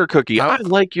a sugar cookie. I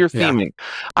like your theming.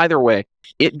 Yeah. Either way,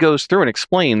 it goes through and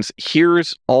explains,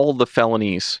 here's all the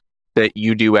felonies that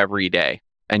you do every day,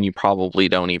 and you probably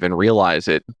don't even realize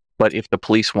it. But if the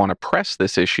police want to press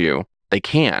this issue, they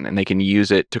can, and they can use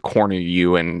it to corner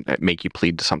you and make you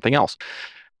plead to something else.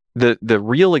 The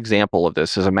real example of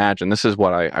this is, imagine, this is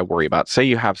what I worry about. Say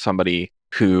you have somebody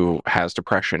who has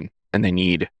depression and they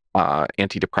need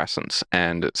antidepressants,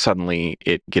 and suddenly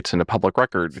it gets into public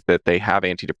record that they have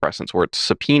antidepressants, where it's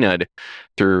subpoenaed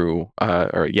through,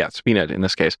 subpoenaed in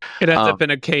this case. It ends up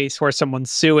in a case where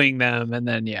someone's suing them, and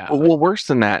then Well, worse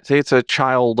than that, say it's a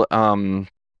child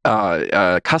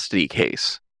custody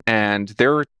case, and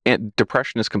their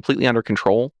depression is completely under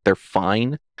control. They're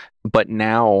fine, but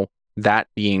now that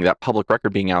public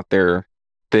record being out there,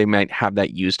 they might have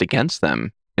that used against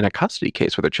them in a custody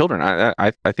case with their children.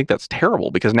 I think that's terrible,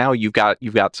 because now you've got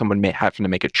someone having to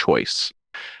make a choice.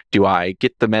 Do I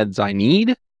get the meds I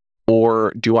need,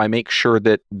 or do I make sure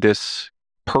that this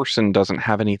person doesn't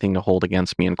have anything to hold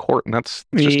against me in court? And that's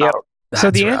just not. So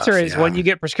the answer is, when you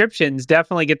get prescriptions,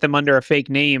 definitely get them under a fake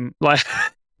name. Like,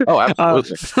 oh,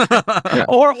 absolutely. Yeah.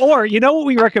 Or what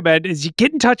we recommend is you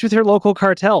get in touch with your local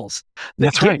cartels.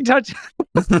 That's get right. In touch.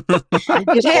 All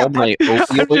my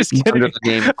opioids under the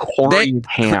name Corey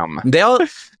Ham.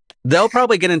 They'll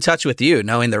probably get in touch with you,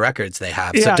 knowing the records they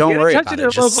have. Yeah, so don't worry about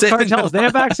it. Local cartels. They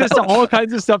have access to all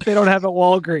kinds of stuff they don't have at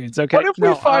Walgreens. Okay. What if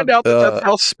we find out that that's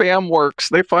how spam works?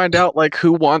 They find out like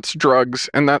who wants drugs,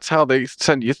 and that's how they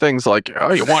send you things like,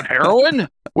 "Oh, you want heroin?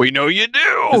 We know you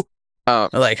do."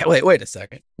 Like, wait a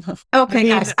second. Okay,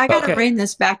 guys, I gotta rein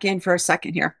this back in for a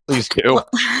second here. Please do.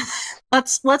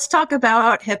 Let's talk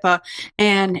about HIPAA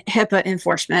and HIPAA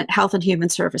enforcement, Health and Human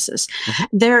Services.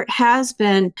 Mm-hmm. There has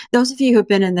been, those of you who've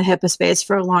been in the HIPAA space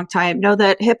for a long time know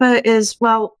that HIPAA is,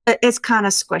 it's kind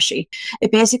of squishy. It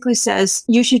basically says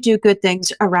you should do good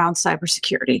things around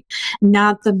cybersecurity,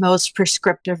 not the most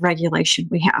prescriptive regulation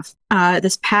we have.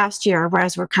 This past year,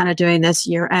 whereas we're kind of doing this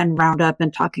year-end roundup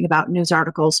and talking about news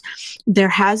articles, there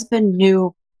has been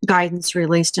new guidance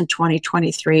released in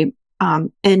 2023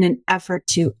 in an effort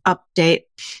to update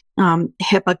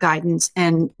HIPAA guidance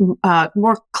and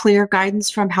more clear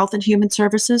guidance from Health and Human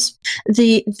Services.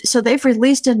 So they've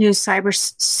released a new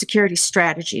cybersecurity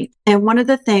strategy. And one of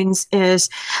the things is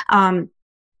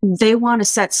they want to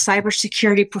set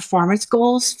cybersecurity performance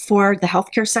goals for the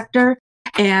healthcare sector.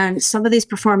 And some of these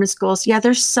performance goals,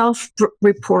 they're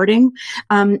self-reporting.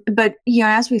 But,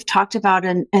 as we've talked about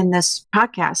in this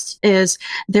podcast,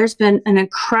 there's been an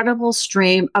incredible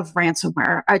stream of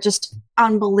ransomware, just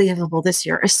unbelievable this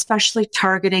year, especially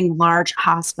targeting large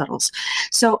hospitals.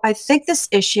 So I think this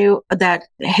issue that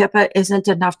HIPAA isn't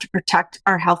enough to protect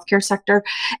our healthcare sector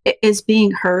is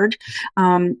being heard.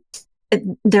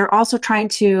 They're also trying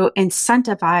to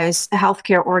incentivize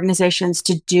healthcare organizations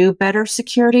to do better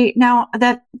security. Now,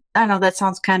 I know that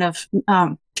sounds kind of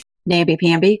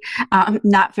namby-pamby,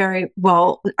 not very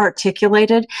well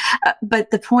articulated.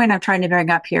 But the point I'm trying to bring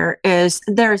up here is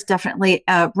there's definitely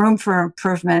room for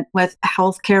improvement with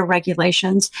healthcare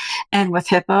regulations and with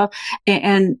HIPAA.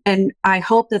 And I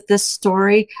hope that this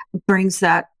story brings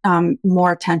that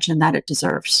more attention that it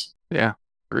deserves. Yeah,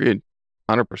 agreed.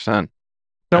 100%.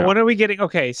 So when are we getting?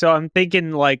 Okay, so I'm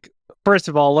thinking first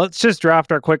of all, let's just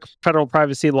draft our quick federal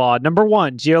privacy law. Number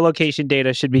 1, geolocation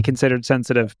data should be considered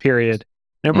sensitive, period.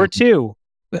 Number 2,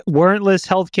 warrantless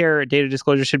healthcare data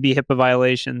disclosure should be HIPAA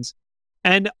violations.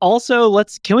 And also,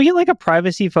 can we get a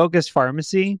privacy-focused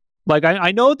pharmacy?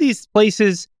 I know these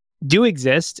places do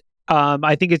exist.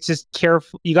 I think it's just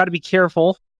careful. You got to be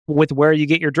careful with where you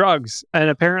get your drugs. And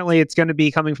apparently it's going to be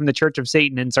coming from the Church of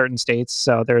Satan in certain states.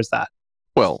 So there's that.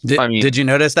 Well, did you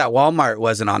notice that Walmart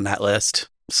wasn't on that list?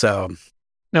 So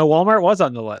no, Walmart was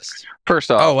on the list.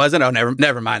 First off, oh, wasn't? Oh,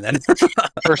 never mind then.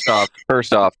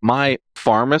 First off, my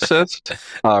pharmacist,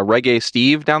 Reggae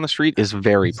Steve down the street, is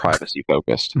very privacy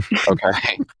focused.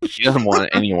 Okay, he doesn't want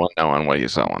anyone knowing what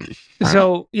he's selling.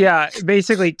 So yeah,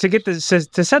 basically to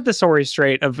set the story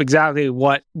straight of exactly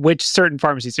which certain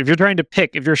pharmacies. If you're trying to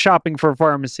pick, if you're shopping for a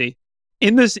pharmacy,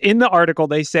 in the article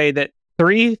they say that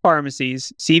 3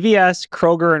 pharmacies, CVS,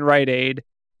 Kroger, and Rite Aid,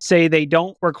 say they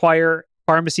don't require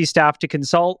pharmacy staff to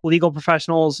consult legal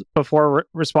professionals before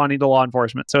responding to law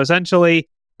enforcement. So essentially,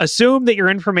 assume that your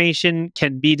information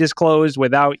can be disclosed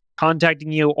without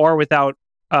contacting you or without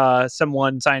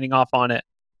someone signing off on it.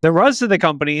 The rest of the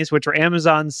companies, which are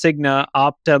Amazon, Cigna,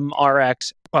 Optum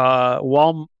Rx,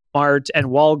 Walmart, and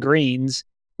Walgreens,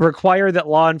 require that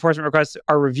law enforcement requests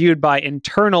are reviewed by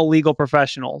internal legal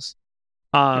professionals.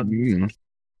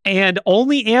 And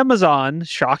only Amazon,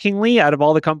 shockingly, out of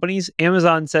all the companies,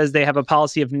 Amazon says they have a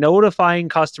policy of notifying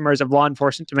customers of law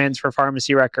enforcement demands for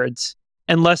pharmacy records,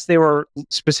 unless they were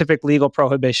specific legal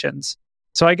prohibitions.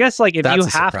 So I guess if you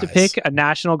have to pick a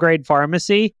national grade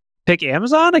pharmacy, pick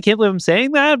Amazon. I can't believe I'm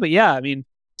saying that, but yeah, I mean,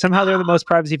 somehow they're the most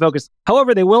privacy focused.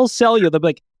 However, they will sell you. They'll be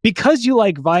like, because you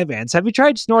like Vyvanse, have you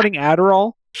tried snorting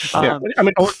Adderall? Yeah, I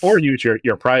mean, or use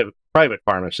your private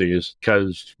pharmacies,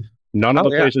 because none of the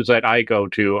places that I go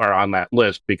to are on that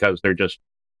list because they're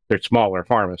smaller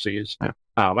pharmacies. Yeah.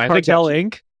 I Cartel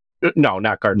think Inc. No,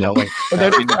 not Cartel Inc. And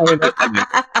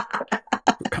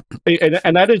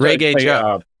that is Reggae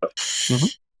Joe.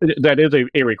 That is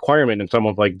a requirement in some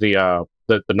of the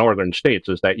northern states,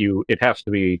 is that it has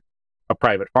to be a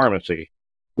private pharmacy,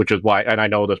 which is why, and I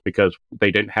know this because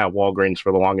they didn't have Walgreens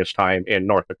for the longest time in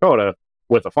North Dakota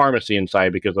with a pharmacy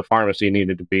inside, because the pharmacy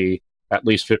needed to be at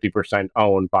least 50%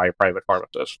 owned by a private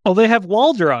pharmacist. Oh, they have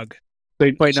Wall Drug.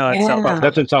 Wait, no,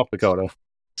 that's in South Dakota.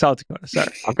 South Dakota,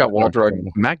 sorry. I've got Wall Drug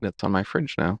magnets on my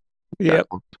fridge now. Yep.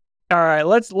 All right,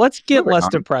 let's get less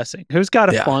depressing. Who's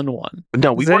got a fun one?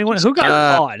 No, who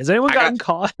got caught? Has anyone gotten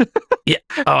caught? Yeah.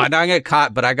 Oh, I don't get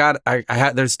caught, but I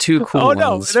had. There's 2 cool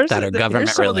ones that are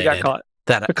government related. Got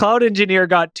caught. The cloud engineer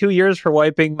got 2 years for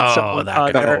wiping.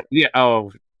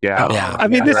 Yeah. I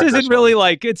mean, this isn't really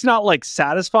it's not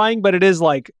satisfying, but it is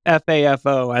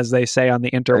FAFO, as they say on the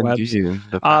interwebs.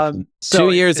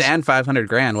 2 years and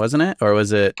 $500,000, wasn't it? Or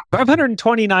was it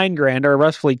 $529,000, or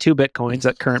roughly 2 Bitcoins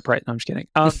at current price? No, I'm just kidding.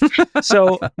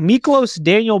 So Miklos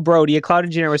Daniel Brody, a cloud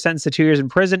engineer, was sentenced to 2 years in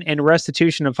prison and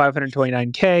restitution of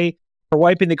 $529,000 for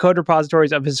wiping the code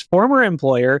repositories of his former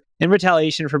employer in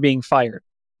retaliation for being fired.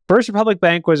 First Republic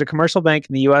Bank was a commercial bank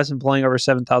in the U.S. employing over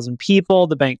 7,000 people.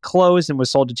 The bank closed and was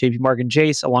sold to J.P. Morgan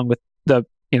Chase, along with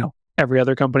every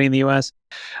other company in the U.S.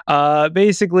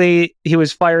 Basically, he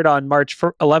was fired on March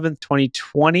 11th,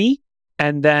 2020,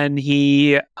 and then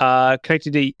he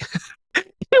connected to. He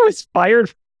was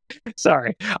fired.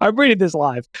 Sorry, I'm reading this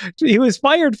live. He was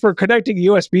fired for connecting a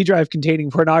USB drive containing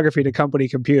pornography to company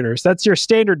computers. That's your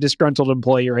standard disgruntled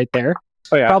employee right there.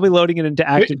 Oh, yeah. Probably loading it into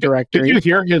Active Directory. Did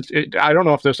you hear I don't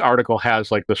know if this article has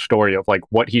the story of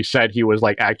what he said he was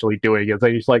actually doing. Is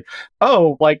that he's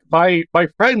my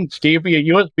friends gave me a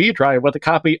USB drive with a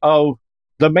copy of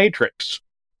The Matrix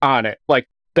on it,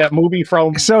 that movie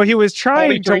from. So he was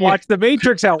trying to watch The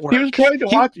Matrix at work. He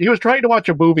was trying to watch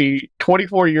a movie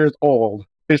 24 years old.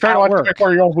 He's trying to watch a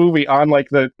 24-year-old movie on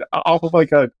off of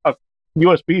a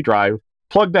USB drive.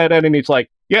 Plug that in, and he's like,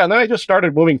 yeah. And then I just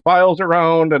started moving files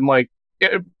around, and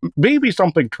maybe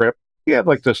something tripped. He had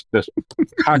this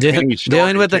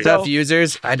dealing with the tough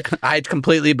users. I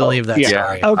completely believe that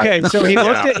story. Okay, so he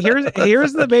looked at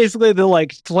here's basically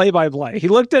the play by play. He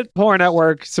looked at Porn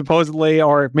Network supposedly,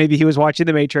 or maybe he was watching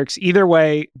The Matrix. Either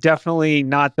way, definitely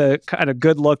not the kind of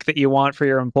good look that you want for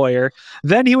your employer.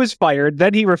 Then he was fired.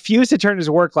 Then he refused to turn his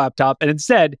work laptop and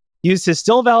instead used his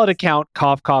still valid account,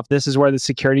 cough, cough. This is where the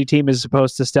security team is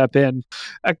supposed to step in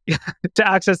to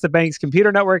access the bank's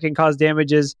computer network and cause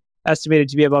damages estimated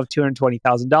to be above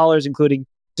 $220,000, including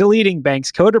deleting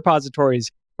bank's code repositories,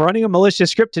 running a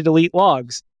malicious script to delete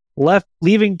logs,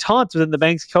 leaving taunts within the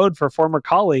bank's code for former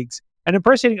colleagues, and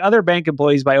impersonating other bank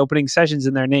employees by opening sessions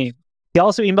in their name. He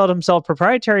also emailed himself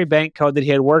proprietary bank code that he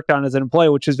had worked on as an employee,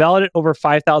 which was valid at over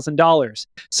 $5,000.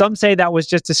 Some say that was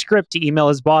just a script to email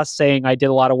his boss saying, I did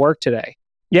a lot of work today.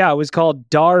 Yeah, it was called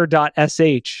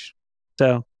dar.sh.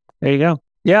 So there you go.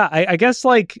 Yeah, I guess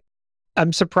like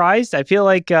I'm surprised. I feel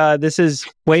like this is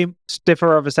way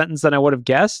stiffer of a sentence than I would have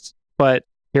guessed, but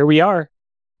here we are.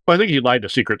 Well, I think he lied to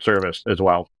Secret Service as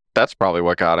well. That's probably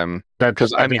what got him.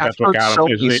 Because I think I've that's what heard got so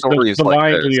him. many Is stories the like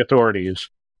lying to this. the authorities.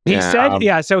 He Yeah,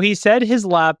 said, so he said his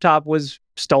laptop was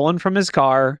stolen from his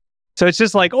car. So it's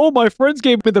just like, oh, my friends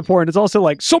gave me the porn. It's also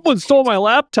like, someone stole my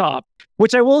laptop.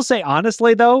 Which I will say,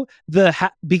 honestly, though,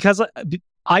 because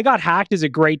I got hacked is a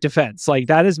great defense. Like,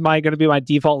 that is going to be my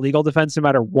default legal defense no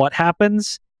matter what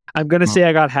happens. I'm going to say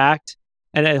I got hacked,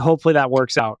 and hopefully that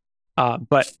works out.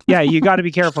 But yeah, you got to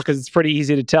be careful because it's pretty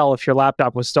easy to tell if your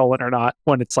laptop was stolen or not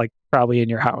when it's like probably in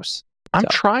your house. I'm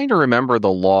trying to remember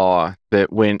the law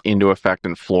that went into effect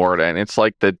in Florida, and it's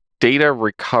like the Data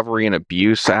Recovery and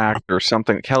Abuse Act or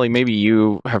something. Kelly, maybe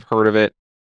you have heard of it.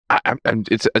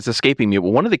 It's escaping me. But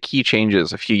one of the key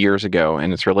changes a few years ago,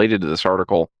 and it's related to this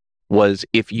article, was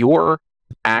if your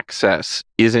access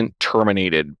isn't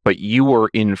terminated, but you were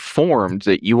informed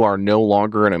that you are no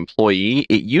longer an employee,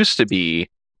 it used to be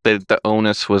that the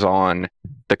onus was on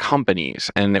the companies.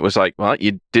 And it was like, well,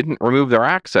 you didn't remove their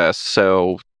access,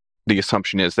 so the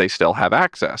assumption is they still have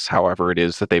access, however it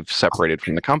is that they've separated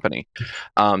from the company.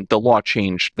 The law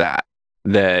changed that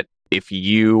if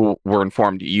you were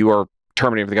informed you are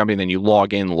terminated from the company and then you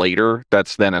log in later,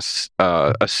 that's then a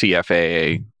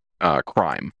CFAA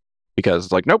crime. Because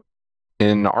it's like, nope,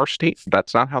 in our state,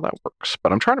 that's not how that works.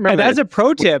 But I'm trying to remember. And as a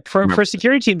pro tip for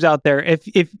security teams out there, if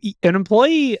an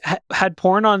employee had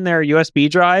porn on their USB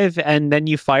drive and then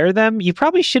you fire them, you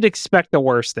probably should expect the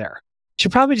worst there.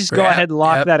 Should probably just go ahead and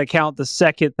lock that account the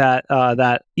second that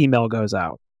that email goes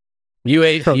out.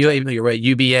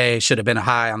 UBA should have been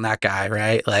high on that guy,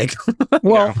 right? Like,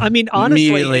 well, I mean,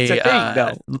 honestly, it's a thing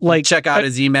though. Like, check out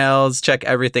his emails, check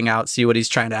everything out, see what he's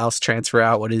trying to else transfer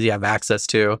out. What does he have access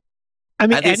to? I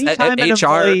mean, anytime an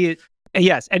employee,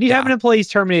 anytime an employee is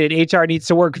terminated, HR needs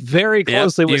to work very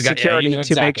closely with security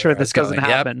to make sure this doesn't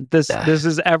happen. This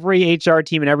is every HR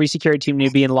team and every security team need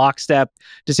to be in lockstep,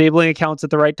 disabling accounts at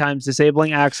the right times,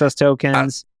 disabling access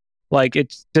tokens. Like,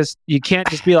 it's just, you can't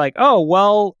just be like,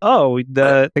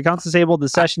 the account's disabled, the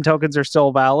session tokens are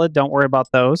still valid. Don't worry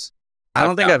about those. I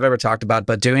don't think I've ever talked about,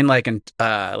 but doing like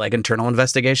internal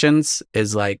investigations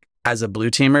is like, as a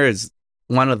blue teamer, is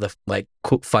one of the like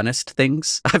funnest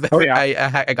things I've ever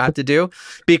I got to do,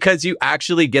 because you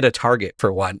actually get a target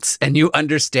for once and you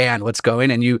understand what's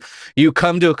going, and you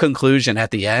come to a conclusion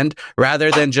at the end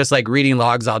rather than just like reading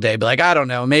logs all day. Be like, I don't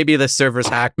know, maybe the server's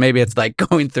hacked, maybe it's like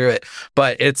going through it,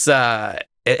 but it's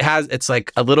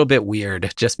like a little bit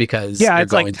weird just because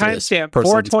it's like timestamp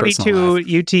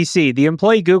 422 UTC. The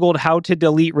employee Googled how to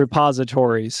delete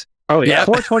repositories. Oh, yeah.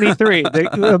 423.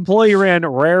 The employee ran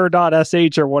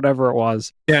rare.sh or whatever it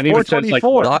was. Yeah, and even says like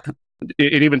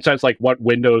it even says like what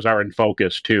windows are in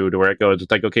focus too, to where it goes. It's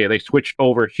like, okay, they switched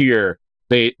over here.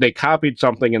 They copied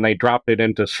something and they dropped it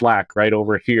into Slack right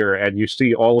over here, and you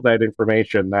see all of that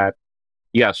information. That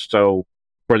yes, so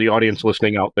for the audience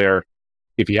listening out there,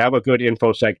 if you have a good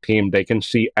InfoSec team, they can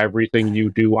see everything you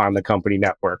do on the company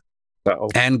network. So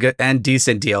and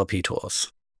decent DLP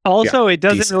tools. Also, it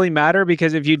doesn't really matter,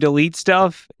 because if you delete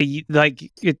stuff, you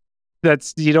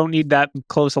don't need that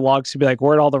close of logs to be like,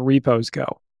 where'd all the repos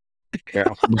go?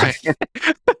 Yeah, right.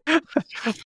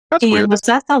 That's weird. Was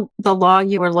that the law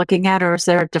you were looking at, or is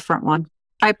there a different one?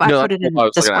 I put it in I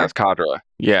was Discord. looking at Cadre.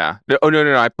 Yeah. Oh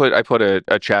no! I put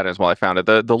a chat as well. I found it.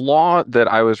 The law that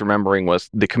I was remembering was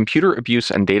the Computer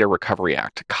Abuse and Data Recovery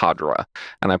Act, CADRA,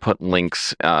 and I put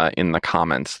links in the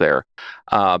comments there.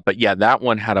 But yeah, that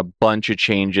one had a bunch of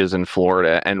changes in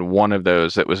Florida, and one of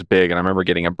those that was big. And I remember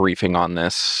getting a briefing on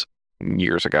this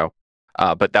years ago.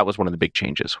 But that was one of the big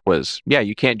changes. Was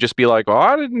you can't just be like, oh,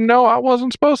 I didn't know I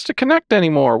wasn't supposed to connect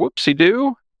anymore. Whoopsie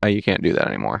doo. You can't do that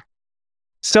anymore.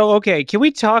 So, okay, can we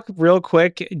talk real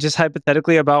quick, just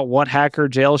hypothetically, about what hacker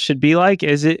jail should be like?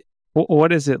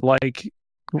 What is it like?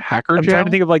 Hacker jail? I'm trying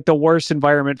to think of like the worst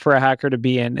environment for a hacker to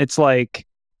be in. It's like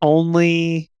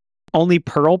only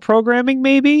Perl programming,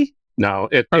 maybe? No,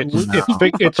 it's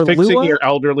fixing your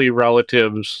elderly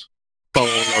relatives' phone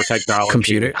or technology.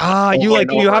 Computer.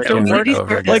 You have to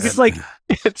learn. Like, it's like,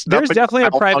 there's definitely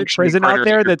a private prison out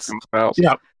there that's...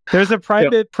 Yeah. There's a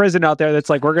private prison out there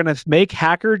that's like, we're going to make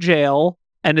hacker jail,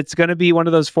 and it's going to be one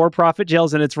of those for-profit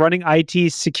jails, and it's running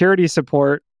IT security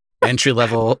support. Entry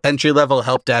level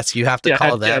help desk. You have to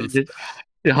call them.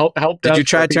 help Did you desk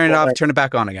try for to turn it people off? that- Turn it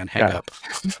back on again. Hang Yeah. up.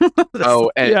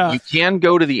 Oh, and Yeah. you can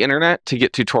go to the internet to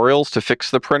get tutorials to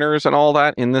fix the printers and all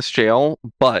that in this jail,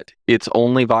 but it's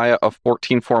only via a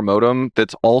 14.4 modem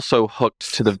that's also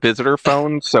hooked to the visitor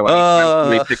phone. So anytime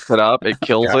somebody picks it up, it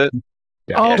kills Yeah. it.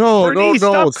 Oh, No, Bernie,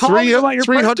 no, stop calling about your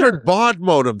 300 printer. baud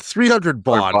modem. 300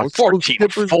 baud. Let's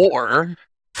 14.4.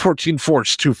 14.4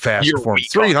 is too fast You're for him.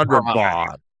 weak on 300 crime.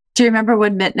 baud. Do you remember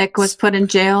when Mitnick was put in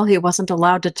jail? He wasn't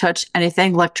allowed to touch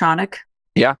anything electronic.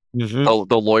 Mhm.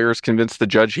 The lawyers convinced the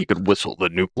judge he could whistle the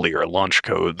nuclear launch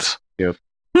codes. Yep.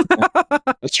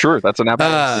 That's true. That's an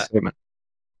absolute statement.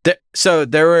 So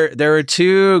there were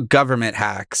two government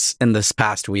hacks in this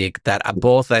past week that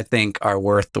both I think are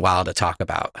worthwhile to talk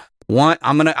about. One,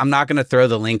 I'm not gonna throw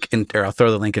the link in, or I'll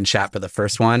throw the link in chat for the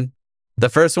first one. The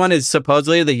first one is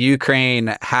supposedly the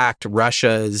Ukraine hacked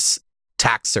Russia's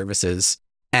tax services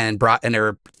and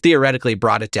theoretically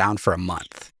brought it down for a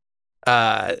month.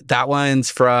 That one's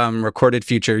from Recorded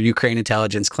Future. Ukraine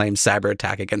intelligence claims cyber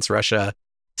attack against Russia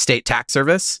state tax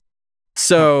service.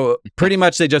 So pretty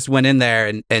much they just went in there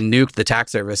and nuked the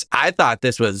tax service. I thought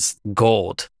this was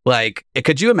gold. Like,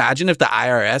 could you imagine if the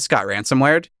IRS got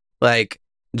ransomwared? Like,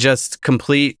 just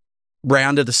complete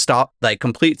rounded stop.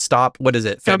 What is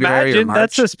it? February or Imagine March?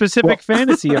 that's a specific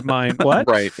fantasy of mine. What?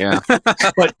 Right, yeah.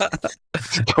 But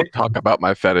Don't talk about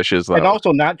my fetishes, though. and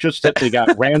also not just that they got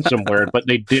ransomware, but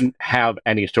they didn't have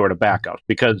any sort of backups.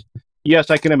 Because yes,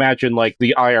 I can imagine like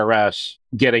the IRS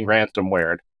getting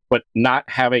ransomware, but not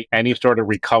having any sort of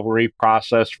recovery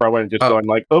process from it and just going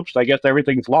like, "Oops, I guess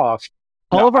everything's lost."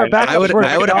 All of our backups I would were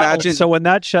imagine- down, so when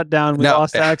that shut down, we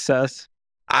lost access.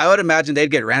 I would imagine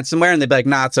they'd get ransomware and they'd be like,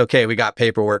 nah, it's okay. We got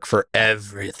paperwork for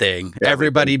everything.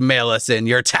 Everybody mail us in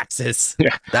your taxes.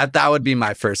 Yeah. That would be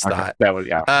my first thought. That was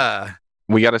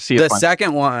We got to see The if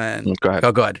second one. Go ahead.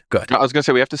 Oh, go ahead. Go ahead. I was going to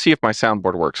say, we have to see if my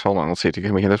soundboard works. Hold on. Let's see.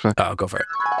 Can we hear this one? Oh, go for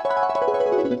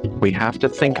it. We have to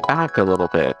think back a little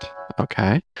bit.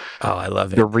 Okay. Oh, I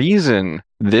love it. The reason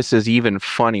this is even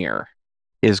funnier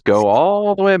is go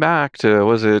all the way back to,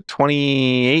 was it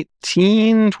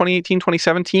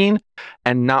 2017,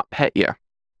 and not Petya.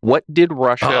 What did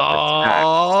Russia attack?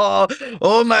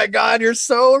 Oh my God, you're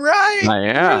so right.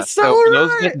 Yeah. You're so For those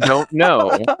right. that don't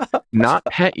know, Not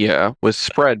Petya was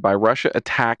spread by Russia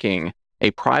attacking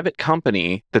a private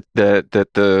company that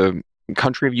the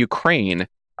country of Ukraine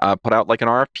put out like an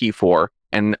RFP for.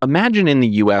 And imagine in the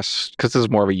U.S., because this is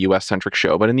more of a U.S.-centric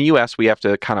show, but in the U.S., we have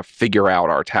to kind of figure out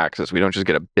our taxes. We don't just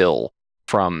get a bill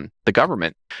from the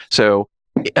government. So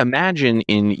imagine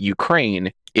in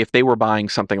Ukraine if they were buying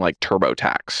something like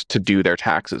TurboTax to do their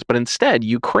taxes. But instead,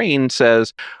 Ukraine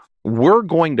says, we're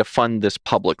going to fund this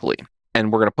publicly.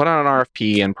 And we're going to put out an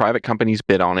RFP and private companies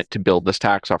bid on it to build this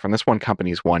tax offer. And this one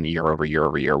company's won year over year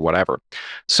over year, whatever.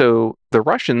 So the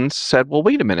Russians said, well,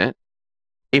 wait a minute.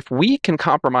 If we can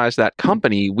compromise that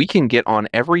company, we can get on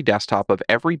every desktop of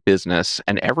every business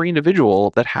and every individual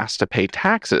that has to pay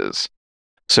taxes.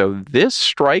 So this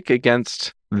strike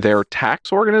against their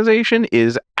tax organization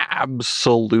is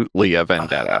absolutely a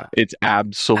vendetta. It's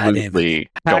absolutely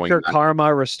going Hacker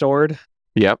karma restored.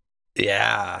 Yep.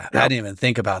 Yeah, I didn't even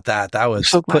think about that. That was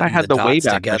So glad I putting had the dots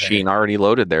Wayback together. Machine already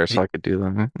loaded there so I could do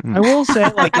that. I will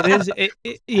say, like,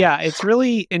 it's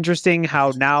really interesting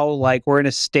how now, like, we're in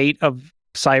a state of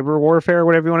cyber warfare,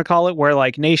 whatever you want to call it, where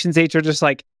like nation states are just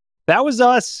like, that was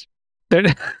us. They're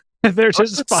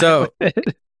just fine So, with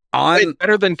it. It's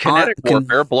better than kinetic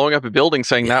warfare, blowing up a building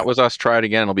saying that was us, try it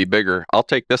again, it'll be bigger. I'll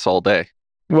take this all day.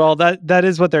 Well, that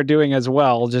is what they're doing as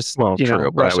well. Just Well,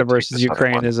 true, but I Russia would take versus this other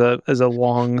Ukraine one. is a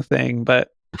long thing,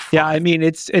 but yeah, I mean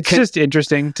it's just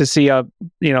interesting to see a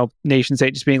nation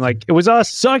state just being like, it was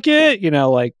us, suck it,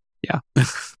 like yeah.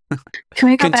 Can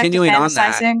we go Continuing back to on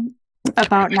that. fantasizing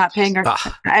about not paying our?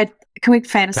 Can we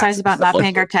fantasize about not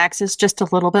paying our taxes just a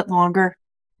little bit longer?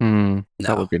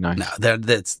 That would be nice. No,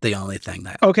 that's the only thing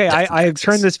that. Okay, I've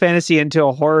turned this fantasy into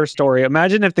a horror story.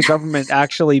 Imagine if the government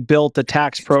actually built a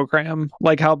tax program,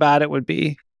 like how bad it would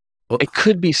be. It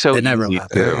could be so It never easy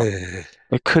happened. too.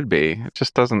 It could be. It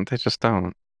just doesn't. They just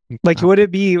don't. Like, would it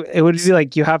be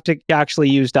like you have to actually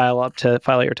use dial-up to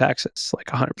file your taxes, like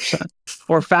 100%,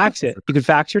 or fax it. You could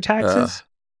fax your taxes.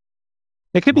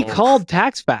 It could be called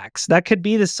Tax Fax. That could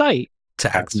be the site.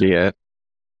 Tax. Be it.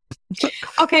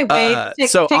 Okay, wait.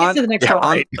 Take it to the next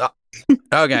one.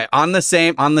 Okay, on the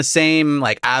same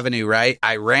like avenue, right?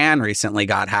 Iran recently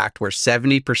got hacked, where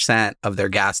 70% of their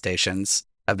gas stations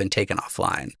have been taken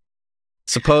offline.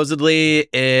 Supposedly,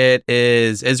 it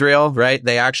is Israel, right?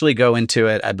 They actually go into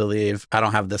it, I believe. I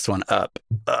don't have this one up.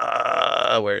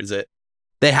 Where is it?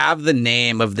 they have the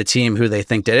name of the team who they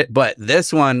think did it, but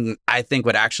this one I think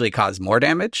would actually cause more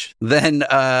damage than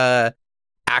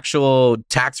actual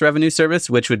tax revenue service,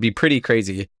 which would be pretty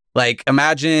crazy. Like,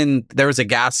 imagine there was a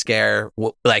gas scare,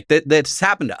 like that's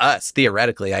happened to us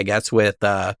theoretically, I guess, with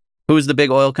who was the big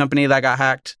oil company that got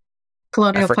hacked?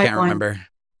 Colonial Pipeline. Can't remember.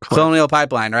 Colonial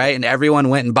Pipeline, right? And everyone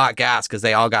went and bought gas because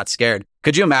they all got scared.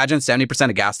 Could you imagine 70%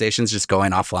 of gas stations just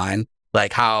going offline?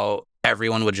 Like how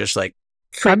everyone would just like.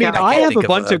 I mean, I have a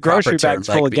bunch of grocery bags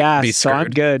full of gas, so I'm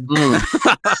good.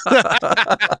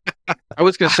 I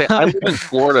was going to say, I live in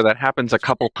Florida. That happens a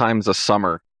couple times a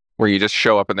summer where you just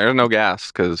show up and there's no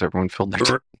gas because everyone filled their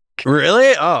tank.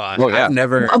 Really? Oh, yeah. I've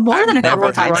never. More than a couple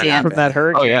of times from that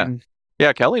hurricane. Oh, yeah.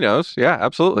 Yeah, Kelly knows. Yeah,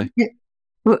 absolutely.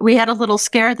 We had a little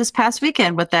scare this past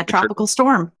weekend with that tropical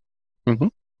storm. Mm-hmm.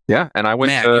 Yeah, and I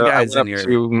went. You guys and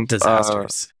your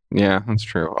disasters. Yeah, that's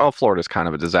true. Oh, Florida's kind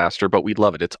of a disaster, but we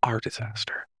love it. It's our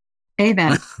disaster.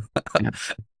 Amen. Yeah.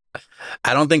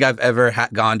 I don't think I've ever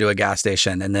gone to a gas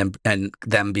station and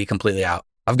them be completely out.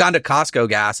 I've gone to Costco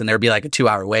gas and there'd be like a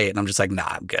 2-hour wait, and I'm just like, nah,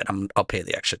 I'm good. I'll pay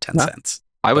the extra 10 cents.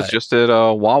 I was just at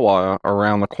Wawa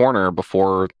around the corner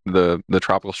before the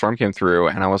tropical storm came through,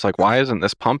 and I was like, why isn't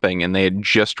this pumping? And they had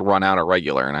just run out of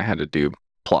regular, and I had to do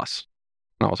plus.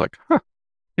 And I was like, huh.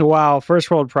 Wow,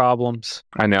 first world problems.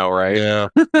 I know, right? Yeah.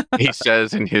 He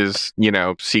says in his,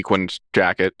 sequined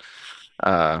jacket.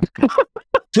 Well,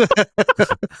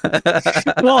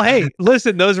 hey,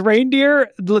 listen, those reindeer,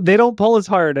 they don't pull as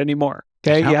hard anymore.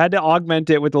 Okay, you had to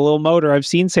augment it with a little motor. I've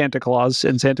seen Santa Claus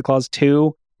and Santa Claus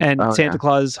 2 and Santa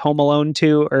Claus Home Alone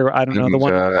 2, or I don't know, the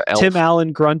one, Tim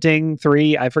Allen Grunting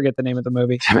 3. I forget the name of the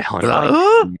movie. Tim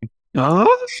Allen.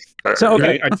 So,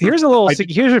 okay, here's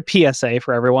a PSA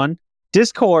for everyone.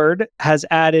 Discord has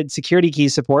added security key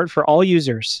support for all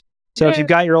users. So if you've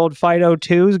got your old Fido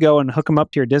 2s, go and hook them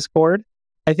up to your Discord.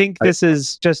 I think this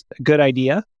is just a good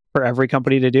idea for every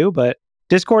company to do, but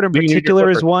Discord in particular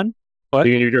is one. What?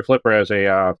 You can use your Flipper as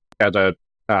a U2F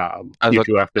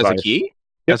device. As a key?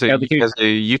 Yes, as a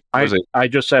key. I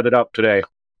just set it up today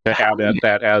to have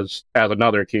that as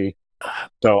another key.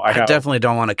 So I definitely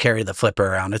don't want to carry the Flipper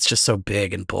around. It's just so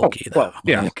big and bulky. Well,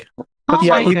 yeah.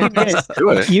 You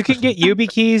can get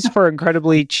YubiKeys for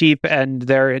incredibly cheap, and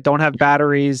they don't have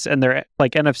batteries, and they're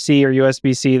like NFC or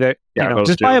USB-C. That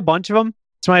just buy a bunch of them.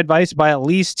 It's my advice: buy at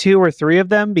least 2 or 3 of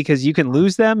them, because you can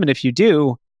lose them, and if you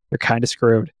do, you're kind of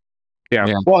screwed. Yeah.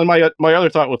 Well, and my other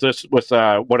thought with this, with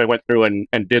what I went through and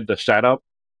did the setup,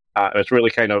 it's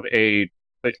really kind of a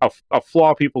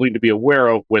flaw people need to be aware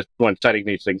of when setting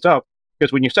these things up,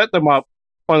 because when you set them up,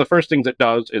 one of the first things it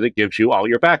does is it gives you all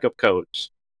your backup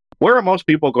codes. Where are most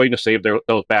people going to save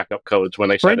those backup codes when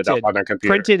they set it up on their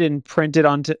computer? Printed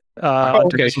onto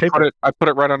paper. I put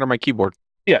it right under my keyboard.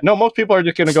 Yeah, no, most people are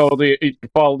just going to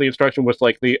follow the instruction with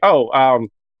like save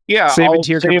it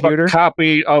to your computer. A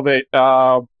copy of it.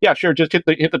 Yeah, sure. Just hit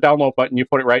the download button. You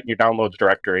put it right in your downloads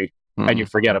directory, and you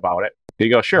forget about it.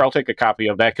 You go, sure, I'll take a copy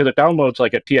of that, because it downloads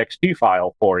like a TXT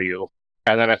file for you,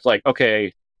 and then it's like,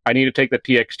 okay, I need to take the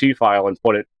TXT file and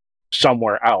put it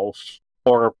somewhere else,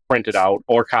 or print it out,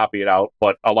 or copy it out.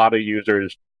 But a lot of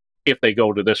users, if they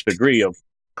go to this degree of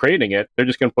creating it, they're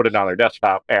just going to put it on their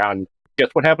desktop. And guess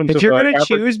what happens? If you're going to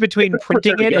choose between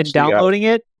printing it and downloading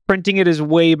it, printing it is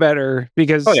way better,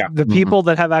 because the people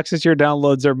that have access to your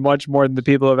downloads are much more than the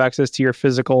people who have access to your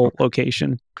physical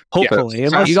location. Hopefully.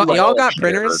 You all got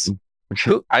printers?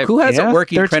 Who has a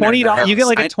working printer? $20. You get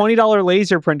like a $20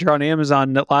 laser printer on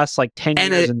Amazon that lasts like 10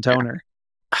 years in toner.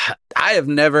 I have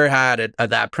never had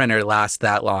that printer last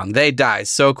that long. They die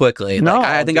so quickly. No,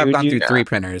 I think I've gone through 3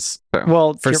 printers.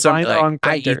 Well, for some,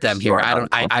 I eat them here.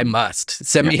 I must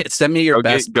send me your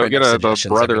best. Go get the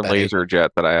brother laser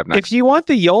jet that I have next. If you want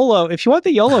the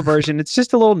YOLO version, it's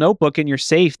just a little notebook in your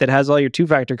safe that has all your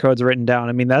 2-factor codes written down.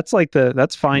 I mean, that's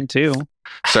fine too.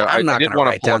 So I'm not going to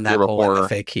write down that whole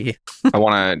MFA key. I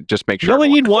want to just make sure. You only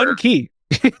need one key.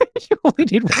 You only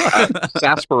need one.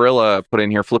 Sarsaparilla put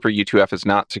in here, Flipper U2F is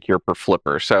not secure per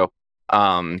Flipper. So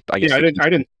I guess I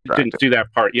didn't see that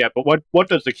part yet. But what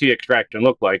does the key extraction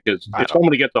look like? Because if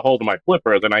somebody gets a hold of my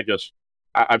Flipper, then I'm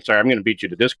sorry, I'm going to beat you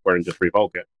to Discord and just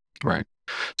revoke it. Right.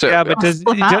 So yeah, but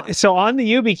so on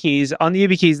the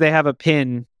YubiKeys, they have a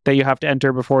PIN that you have to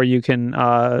enter before you can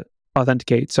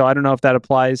authenticate. So I don't know if that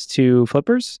applies to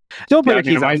Flippers. Don't put your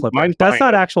keys on Flipper. That's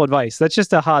not actual advice. That's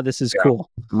just this is cool.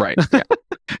 Right. Yeah.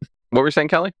 What were you saying,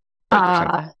 Kelly?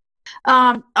 Well,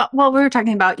 we were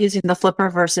talking about using the Flipper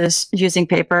versus using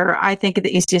paper. I think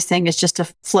the easiest thing is just to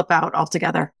flip out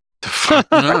altogether. All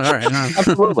right.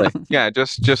 Absolutely. Yeah,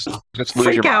 just lose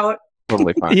freak your out.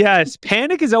 Totally fine. Yes,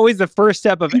 panic is always the first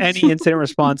step of any incident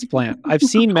response plan. I've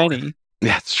seen many.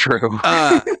 That's true.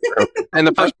 Uh, And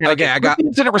the first okay, I got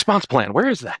incident response plan. Where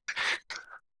is that?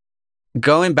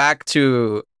 going back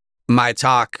to my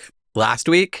talk last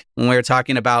week when we were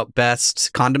talking about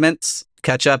best condiments,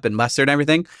 ketchup and mustard and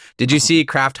everything. Did you see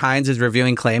Kraft Heinz is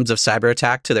reviewing claims of cyber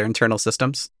attack to their internal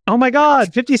systems? Oh my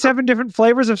God, 57 different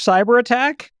flavors of cyber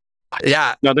attack?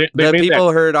 Yeah. No, they The made people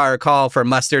that. heard our call for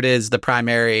mustard is the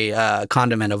primary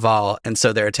condiment of all, and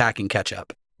so they're attacking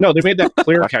ketchup. No, they made that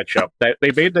clear ketchup. That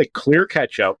they made the clear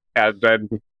ketchup, and then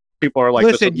people are like,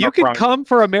 Listen, you can come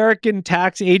for American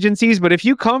tax agencies, but if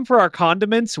you come for our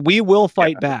condiments, we will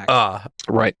fight back.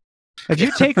 Right. If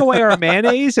you take away our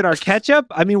mayonnaise and our ketchup,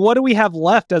 I mean, what do we have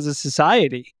left as a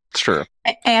society? It's true.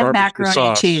 And Barbecue macaroni and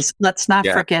sauce. cheese. Let's not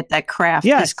forget that Kraft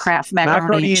is Kraft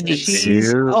macaroni and cheese.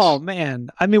 cheese. Oh, man.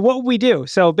 I mean, what would we do?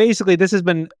 So basically, this has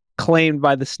been claimed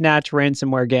by the Snatch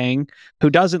ransomware gang, who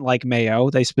doesn't like mayo.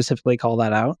 They specifically call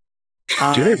that out.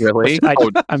 Do they really?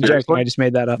 I'm joking. I just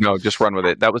made that up. No, just run with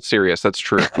it. That was serious. That's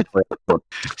true.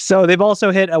 So they've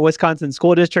also hit a Wisconsin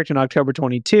school district in October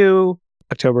 2022.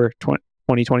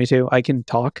 I can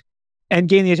talk. And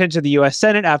gained the attention of the U.S.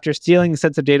 Senate after stealing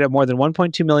sensitive data of more than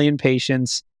 1.2 million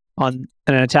patients on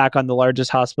an attack on the largest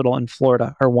hospital in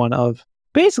Florida, or one of.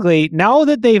 Basically, now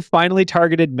that they've finally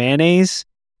targeted mayonnaise,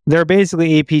 they're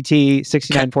basically APT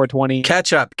 69420.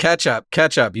 Ketchup.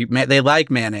 They like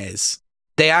mayonnaise.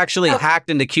 They actually hacked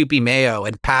into QP Mayo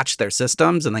and patched their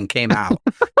systems and then came out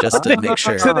just to make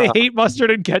sure. So they hate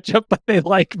mustard and ketchup, but they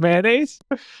like mayonnaise?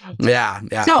 Yeah.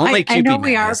 So Only I know QP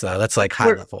we mayonnaise, though. That's like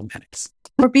high-level mayonnaise.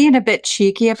 We're being a bit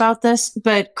cheeky about this,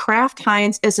 but Kraft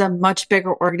Heinz is a much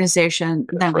bigger organization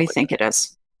than we think it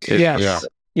is. Yes.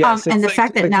 And the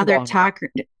fact that now they're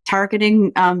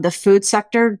targeting the food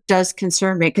sector does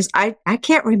concern me, because I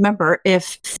can't remember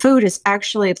if food is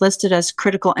actually listed as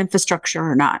critical infrastructure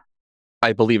or not.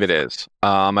 I believe it is.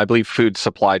 I believe food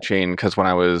supply chain, because when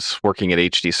I was working at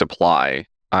HD Supply,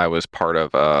 I was part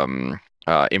of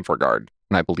InfraGard,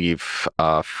 and I believe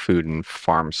food and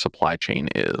farm supply chain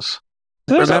is.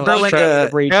 Remember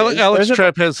when Alex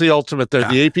Trapp has the ultimate there.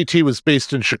 The APT was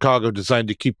based in Chicago, designed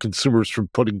to keep consumers from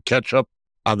putting ketchup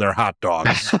on their hot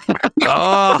dogs.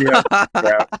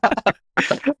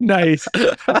 Nice.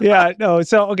 Yeah, no.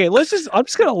 So, okay, I'm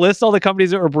just going to list all the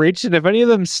companies that were breached. And if any of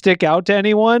them stick out to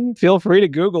anyone, feel free to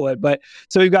Google it. But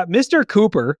so we've got Mr.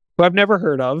 Cooper, who I've never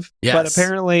heard of, but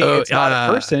apparently it's not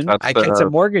a person. It's a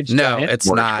mortgage giant. No, it's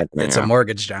not. It's a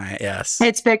mortgage giant. Yes.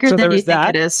 It's bigger than you think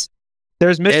it is.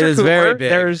 There's Mr. It is Cooper. very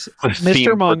big. There's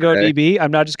Mr. MongoDB.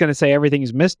 I'm not just going to say everything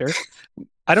is Mr.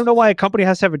 I don't know why a company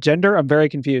has to have a gender. I'm very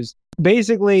confused.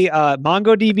 Basically,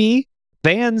 MongoDB,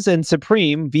 Vans, and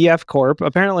Supreme VF Corp.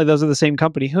 Apparently, those are the same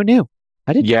company. Who knew?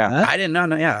 I didn't. know that. I didn't know.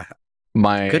 No, yeah.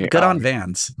 Good on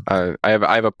Vans. I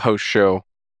have a post-show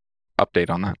update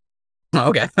on that. Oh,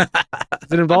 okay. Does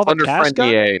it involve a under cash friend gun?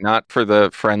 EA, not for the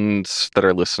friends that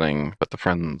are listening, but the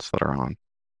friends that are on.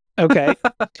 Okay.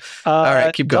 All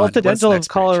right, keep going. Delta What's the Dental of next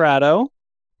Colorado.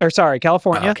 Or sorry,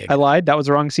 California. Oh, okay. I lied. That was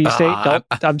the wrong C state.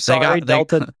 I'm sorry,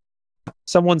 Delta.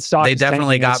 Someone's stock. They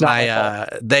definitely got my.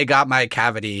 They got my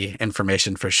cavity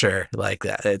information for sure. Like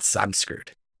that. I'm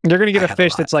screwed. You're gonna get a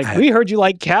fish that's like, we heard you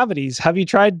like cavities. Have you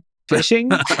tried fishing?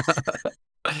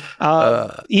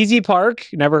 Easy Park.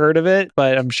 Never heard of it,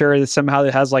 but I'm sure that somehow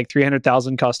it has like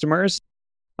 300,000 customers.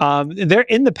 They're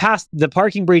in the past, the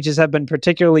parking breaches have been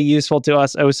particularly useful to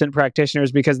us OSINT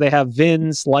practitioners because they have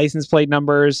VINs, license plate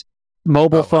numbers,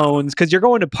 mobile phones. Because you're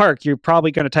going to park, you're probably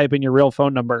going to type in your real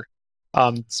phone number.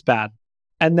 It's bad.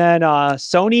 And then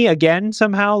Sony again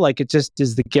somehow, like it just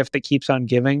is the gift that keeps on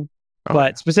giving.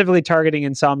 But specifically targeting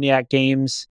Insomniac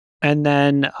Games. And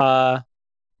then I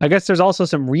guess there's also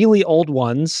some really old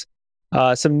ones.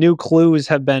 Some new clues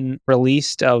have been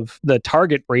released of the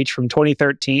Target breach from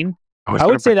 2013. I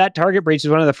would say that Target breach is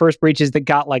one of the first breaches that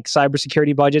got like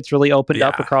cybersecurity budgets really opened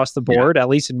up across the board, at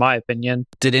least in my opinion.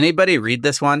 Did anybody read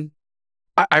this one?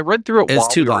 I read through it while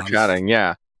too we were long. chatting.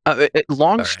 Yeah.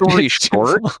 Long story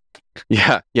short.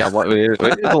 Yeah. Well, it is a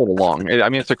little long. I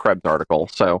mean, it's a Krebs article.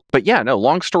 So, but yeah, no,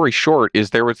 long story short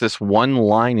is there was this one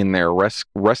line in there,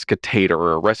 rescator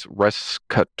or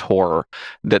rescator,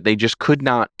 that they just could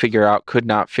not figure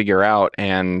out.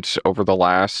 And over the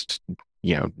last,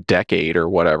 decade or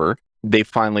whatever, they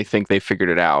finally think they figured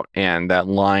it out. And that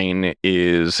line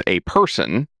is a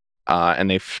person, and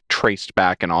they've traced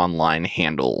back an online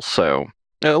handle. So,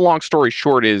 long story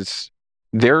short is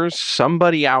there's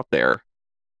somebody out there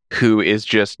who is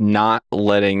just not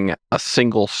letting a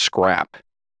single scrap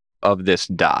of this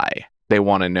die. They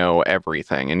want to know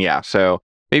everything. And yeah, so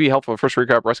maybe helpful first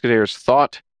recap. Rescator is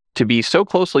thought to be so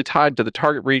closely tied to the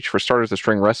Target breach. For starters, the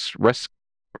string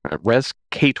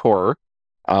Rescator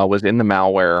was in the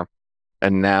malware.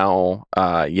 And now,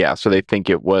 so they think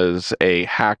it was a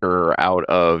hacker out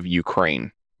of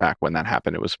Ukraine back when that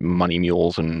happened. It was money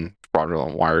mules and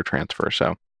fraudulent wire transfer.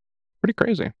 So pretty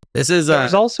crazy. This is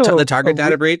also the Target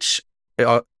data breach. It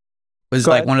was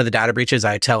Go like ahead. one of the data breaches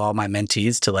I tell all my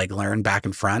mentees to like learn back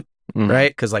and front, right?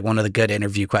 Because like one of the good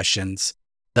interview questions,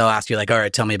 they'll ask you like, all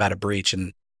right, tell me about a breach.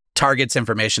 And Target's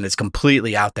information is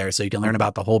completely out there. So you can learn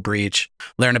about the whole breach,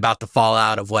 learn about the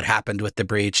fallout of what happened with the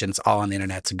breach. And it's all on the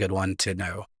internet. It's a good one to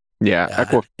know.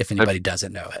 Yeah. If anybody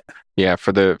doesn't know it. Yeah,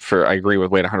 I agree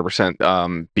with Wade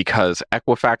 100%, because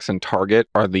Equifax and Target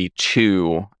are the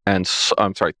three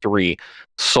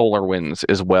SolarWinds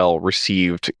as well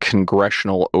received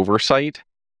congressional oversight,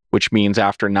 which means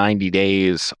after 90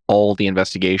 days, all the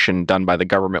investigation done by the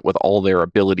government with all their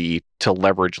ability to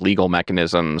leverage legal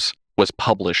mechanisms was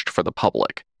published for the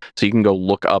public. So you can go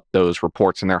look up those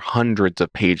reports, and they're hundreds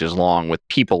of pages long with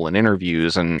people and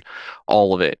interviews and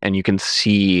all of it. And you can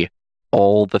see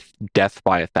all the death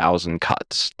by 1,000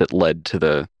 cuts that led to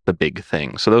the big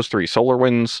thing. So those three: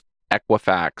 SolarWinds,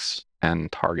 Equifax,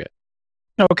 and Target.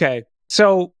 Okay.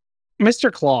 So,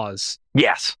 Mr. Claus.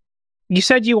 Yes. You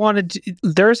said you wanted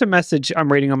there's a message I'm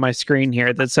reading on my screen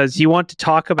here that says you want to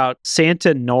talk about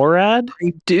Santa NORAD?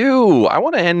 I do. I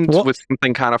want to end with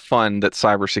something kind of fun that's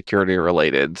cybersecurity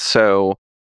related. So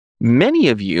many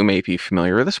of you may be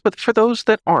familiar with this, but for those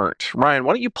that aren't, Ryan,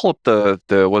 why don't you pull up the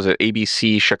was it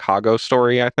ABC Chicago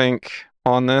story, I think,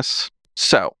 on this?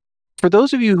 So for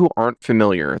those of you who aren't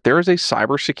familiar, there is a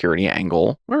cybersecurity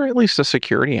angle, or at least a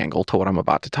security angle, to what I'm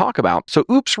about to talk about. So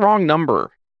oops, wrong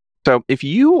number. So if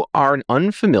you are an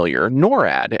unfamiliar,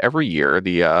 NORAD every year,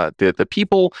 the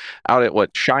people out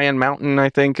at Cheyenne Mountain, I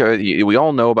think, we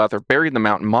all know about, they're buried in the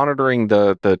mountain monitoring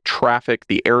the traffic,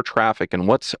 the air traffic, and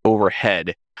what's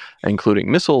overhead,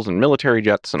 including missiles and military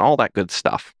jets and all that good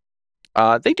stuff.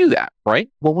 They do that, right?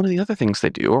 Well, one of the other things they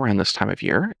do around this time of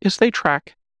year is they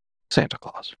track Santa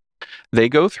Claus. They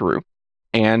go through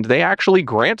and they actually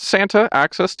grant Santa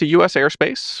access to U.S.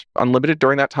 airspace, unlimited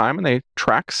during that time, and they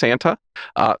track Santa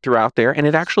throughout there. And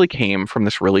it actually came from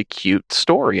this really cute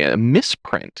story, a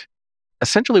misprint.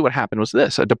 Essentially what happened was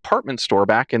this: a department store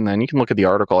back in then, you can look at the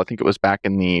article, I think it was back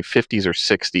in the 50s or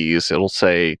 60s, it'll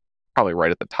say probably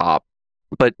right at the top.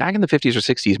 But back in the 50s or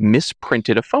 60s,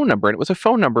 misprinted a phone number, and it was a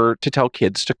phone number to tell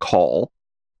kids to call,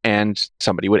 and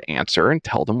somebody would answer and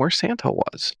tell them where Santa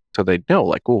was. So they'd know,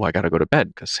 like, oh, I got to go to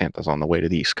bed because Santa's on the way to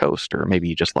the East Coast, or maybe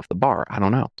he just left the bar. I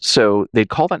don't know. So they'd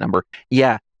call that number.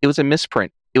 Yeah, it was a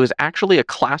misprint. It was actually a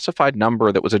classified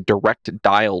number that was a direct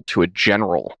dial to a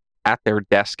general at their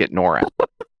desk at NORAD.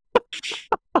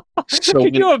 So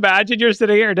can you imagine you're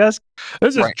sitting at your desk?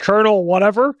 This is Colonel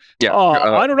whatever. Yeah.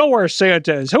 I don't know where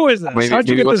Santa is. Who is this? How'd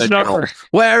you get this number?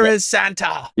 Where is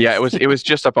Santa? Yeah, it was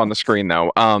just up on the screen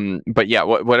though. But yeah,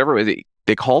 whatever it was,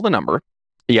 they call the number.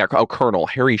 Yeah, Colonel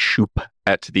Harry Shoup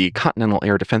at the Continental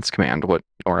Air Defense Command, what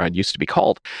NORAD used to be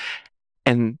called.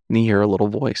 And you hear a little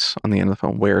voice on the end of the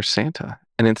phone, "Where's Santa?"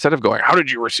 And instead of going, "How did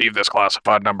you receive this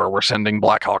classified number? We're sending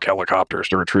Black Hawk helicopters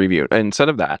to retrieve you." And instead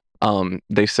of that,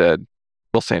 they said,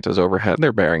 "Well, Santa's overhead.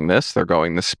 They're bearing this. They're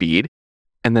going this speed."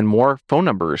 And then more phone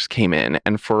numbers came in.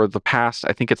 And for the past,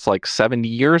 I think it's like 70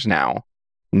 years now,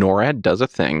 NORAD does a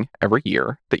thing every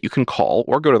year that you can call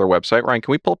or go to their website. Ryan,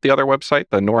 can we pull up the other website,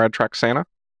 the NORAD Track Santa?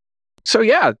 So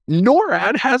yeah,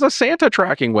 NORAD has a Santa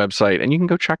tracking website, and you can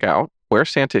go check out where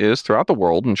Santa is throughout the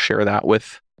world and share that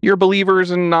with your believers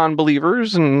and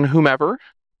non-believers and whomever.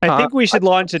 I think we should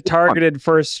launch a targeted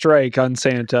first strike on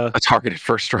Santa. A targeted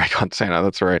first strike on Santa,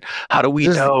 that's right. How do we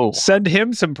know? Send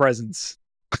him some presents.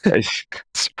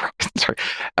 Sorry.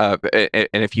 And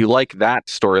if you like that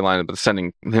storyline about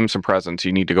sending him some presents,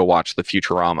 you need to go watch the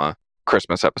Futurama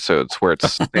Christmas episodes where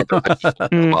it's bent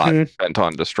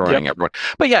on destroying everyone.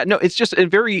 But yeah, no, it's just a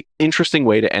very interesting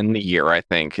way to end the year, I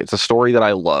think. It's a story that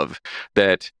I love,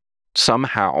 that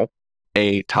somehow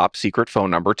a top secret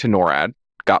phone number to NORAD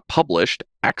got published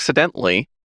accidentally,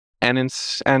 and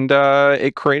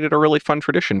it created a really fun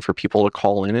tradition for people to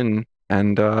call in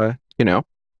and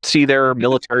see their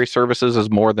military services as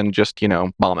more than just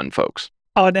bombing folks.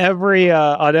 On every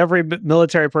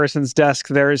military person's desk,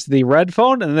 there's the red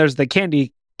phone and there's the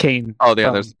candy cane. Oh yeah,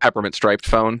 phone. there's the peppermint striped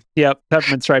phone. Yep,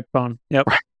 peppermint striped phone. Yep.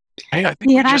 Hey, I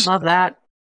think I love that.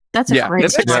 That's a great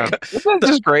story. This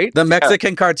is great. The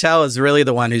Mexican cartel is really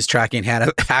the one who's tracking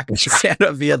Santa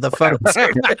via the phone.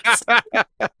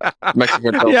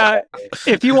 Mexican cartel. Yeah,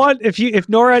 if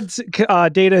NORAD's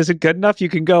data isn't good enough, you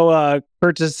can go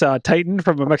purchase Titan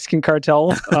from a Mexican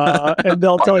cartel, and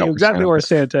they'll tell you exactly where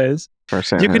Santa is.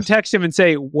 You can text him and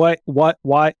say, "What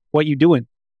you doing?"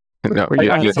 No,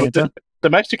 Santa? the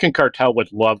Mexican cartel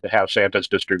would love to have Santa's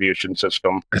distribution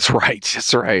system. That's right.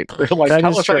 That's right. They're like, That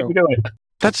tell is us how true. you do it.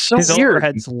 That's so His weird.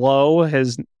 overhead's low.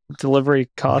 His delivery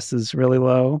cost is really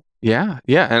low. Yeah,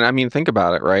 yeah, and I mean, think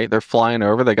about it, right? They're flying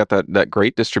over. They got that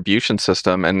great distribution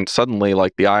system, and suddenly,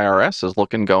 like the IRS is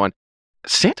looking, going,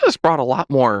 Santa's brought a lot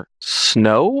more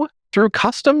snow through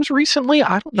customs recently.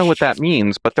 I don't know what that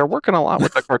means, but they're working a lot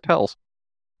with the cartels.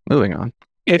 Moving on.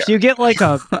 If you get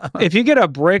if you get a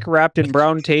brick wrapped in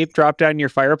brown tape dropped down your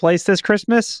fireplace this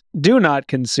Christmas, do not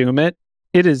consume it.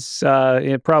 It is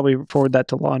probably forward that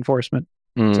to law enforcement.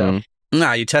 So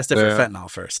No, you test it for fentanyl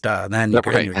first. Then you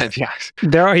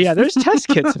right. there's test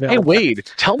kits available. Hey, Wade,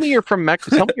 tell me you're from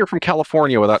Tell me you're from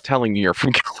California without telling me you're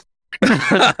from California.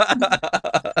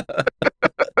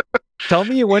 Tell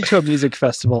me you went to a music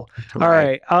festival. All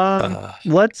right.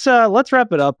 Let's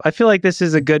wrap it up. I feel like this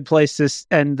is a good place to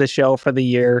end the show for the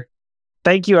year.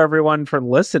 Thank you everyone for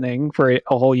listening for a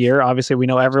whole year. Obviously, we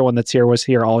know everyone that's here was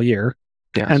here all year.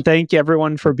 Yes. And thank you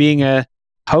everyone for being a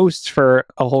host for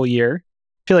a whole year.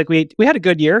 I feel like we had a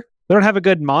good year. We don't have a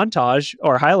good montage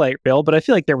or highlight reel, but I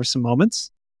feel like there were some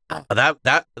moments.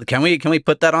 That can we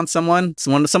put that on someone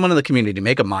in the community,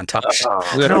 make a montage.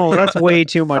 No, that's way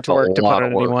too much work to put on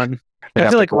anyone. I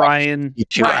feel like Ryan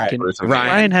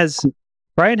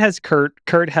has Kurt.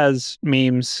 Kurt has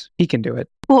memes. He can do it.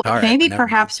 Well, All right, maybe never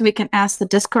perhaps we can ask the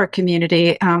Discord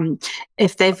community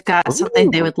if they've got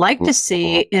something they would like to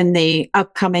see in the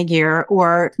upcoming year,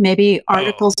 or maybe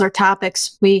articles or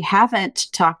topics we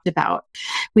haven't talked about.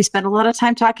 We spent a lot of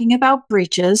time talking about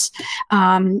breaches.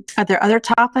 Are there other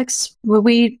topics where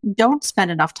we don't spend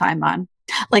enough time on,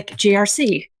 like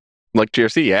GRC? Like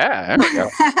GRC, yeah. There we go.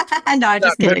 No, I'm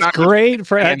just kidding. That's great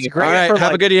for that's great. All right, for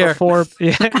have a good year. Before,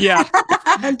 yeah.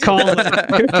 Kill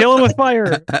him with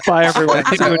fire. Bye, everyone.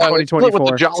 See you in Split with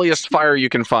the 2024. jolliest fire you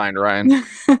can find, Ryan.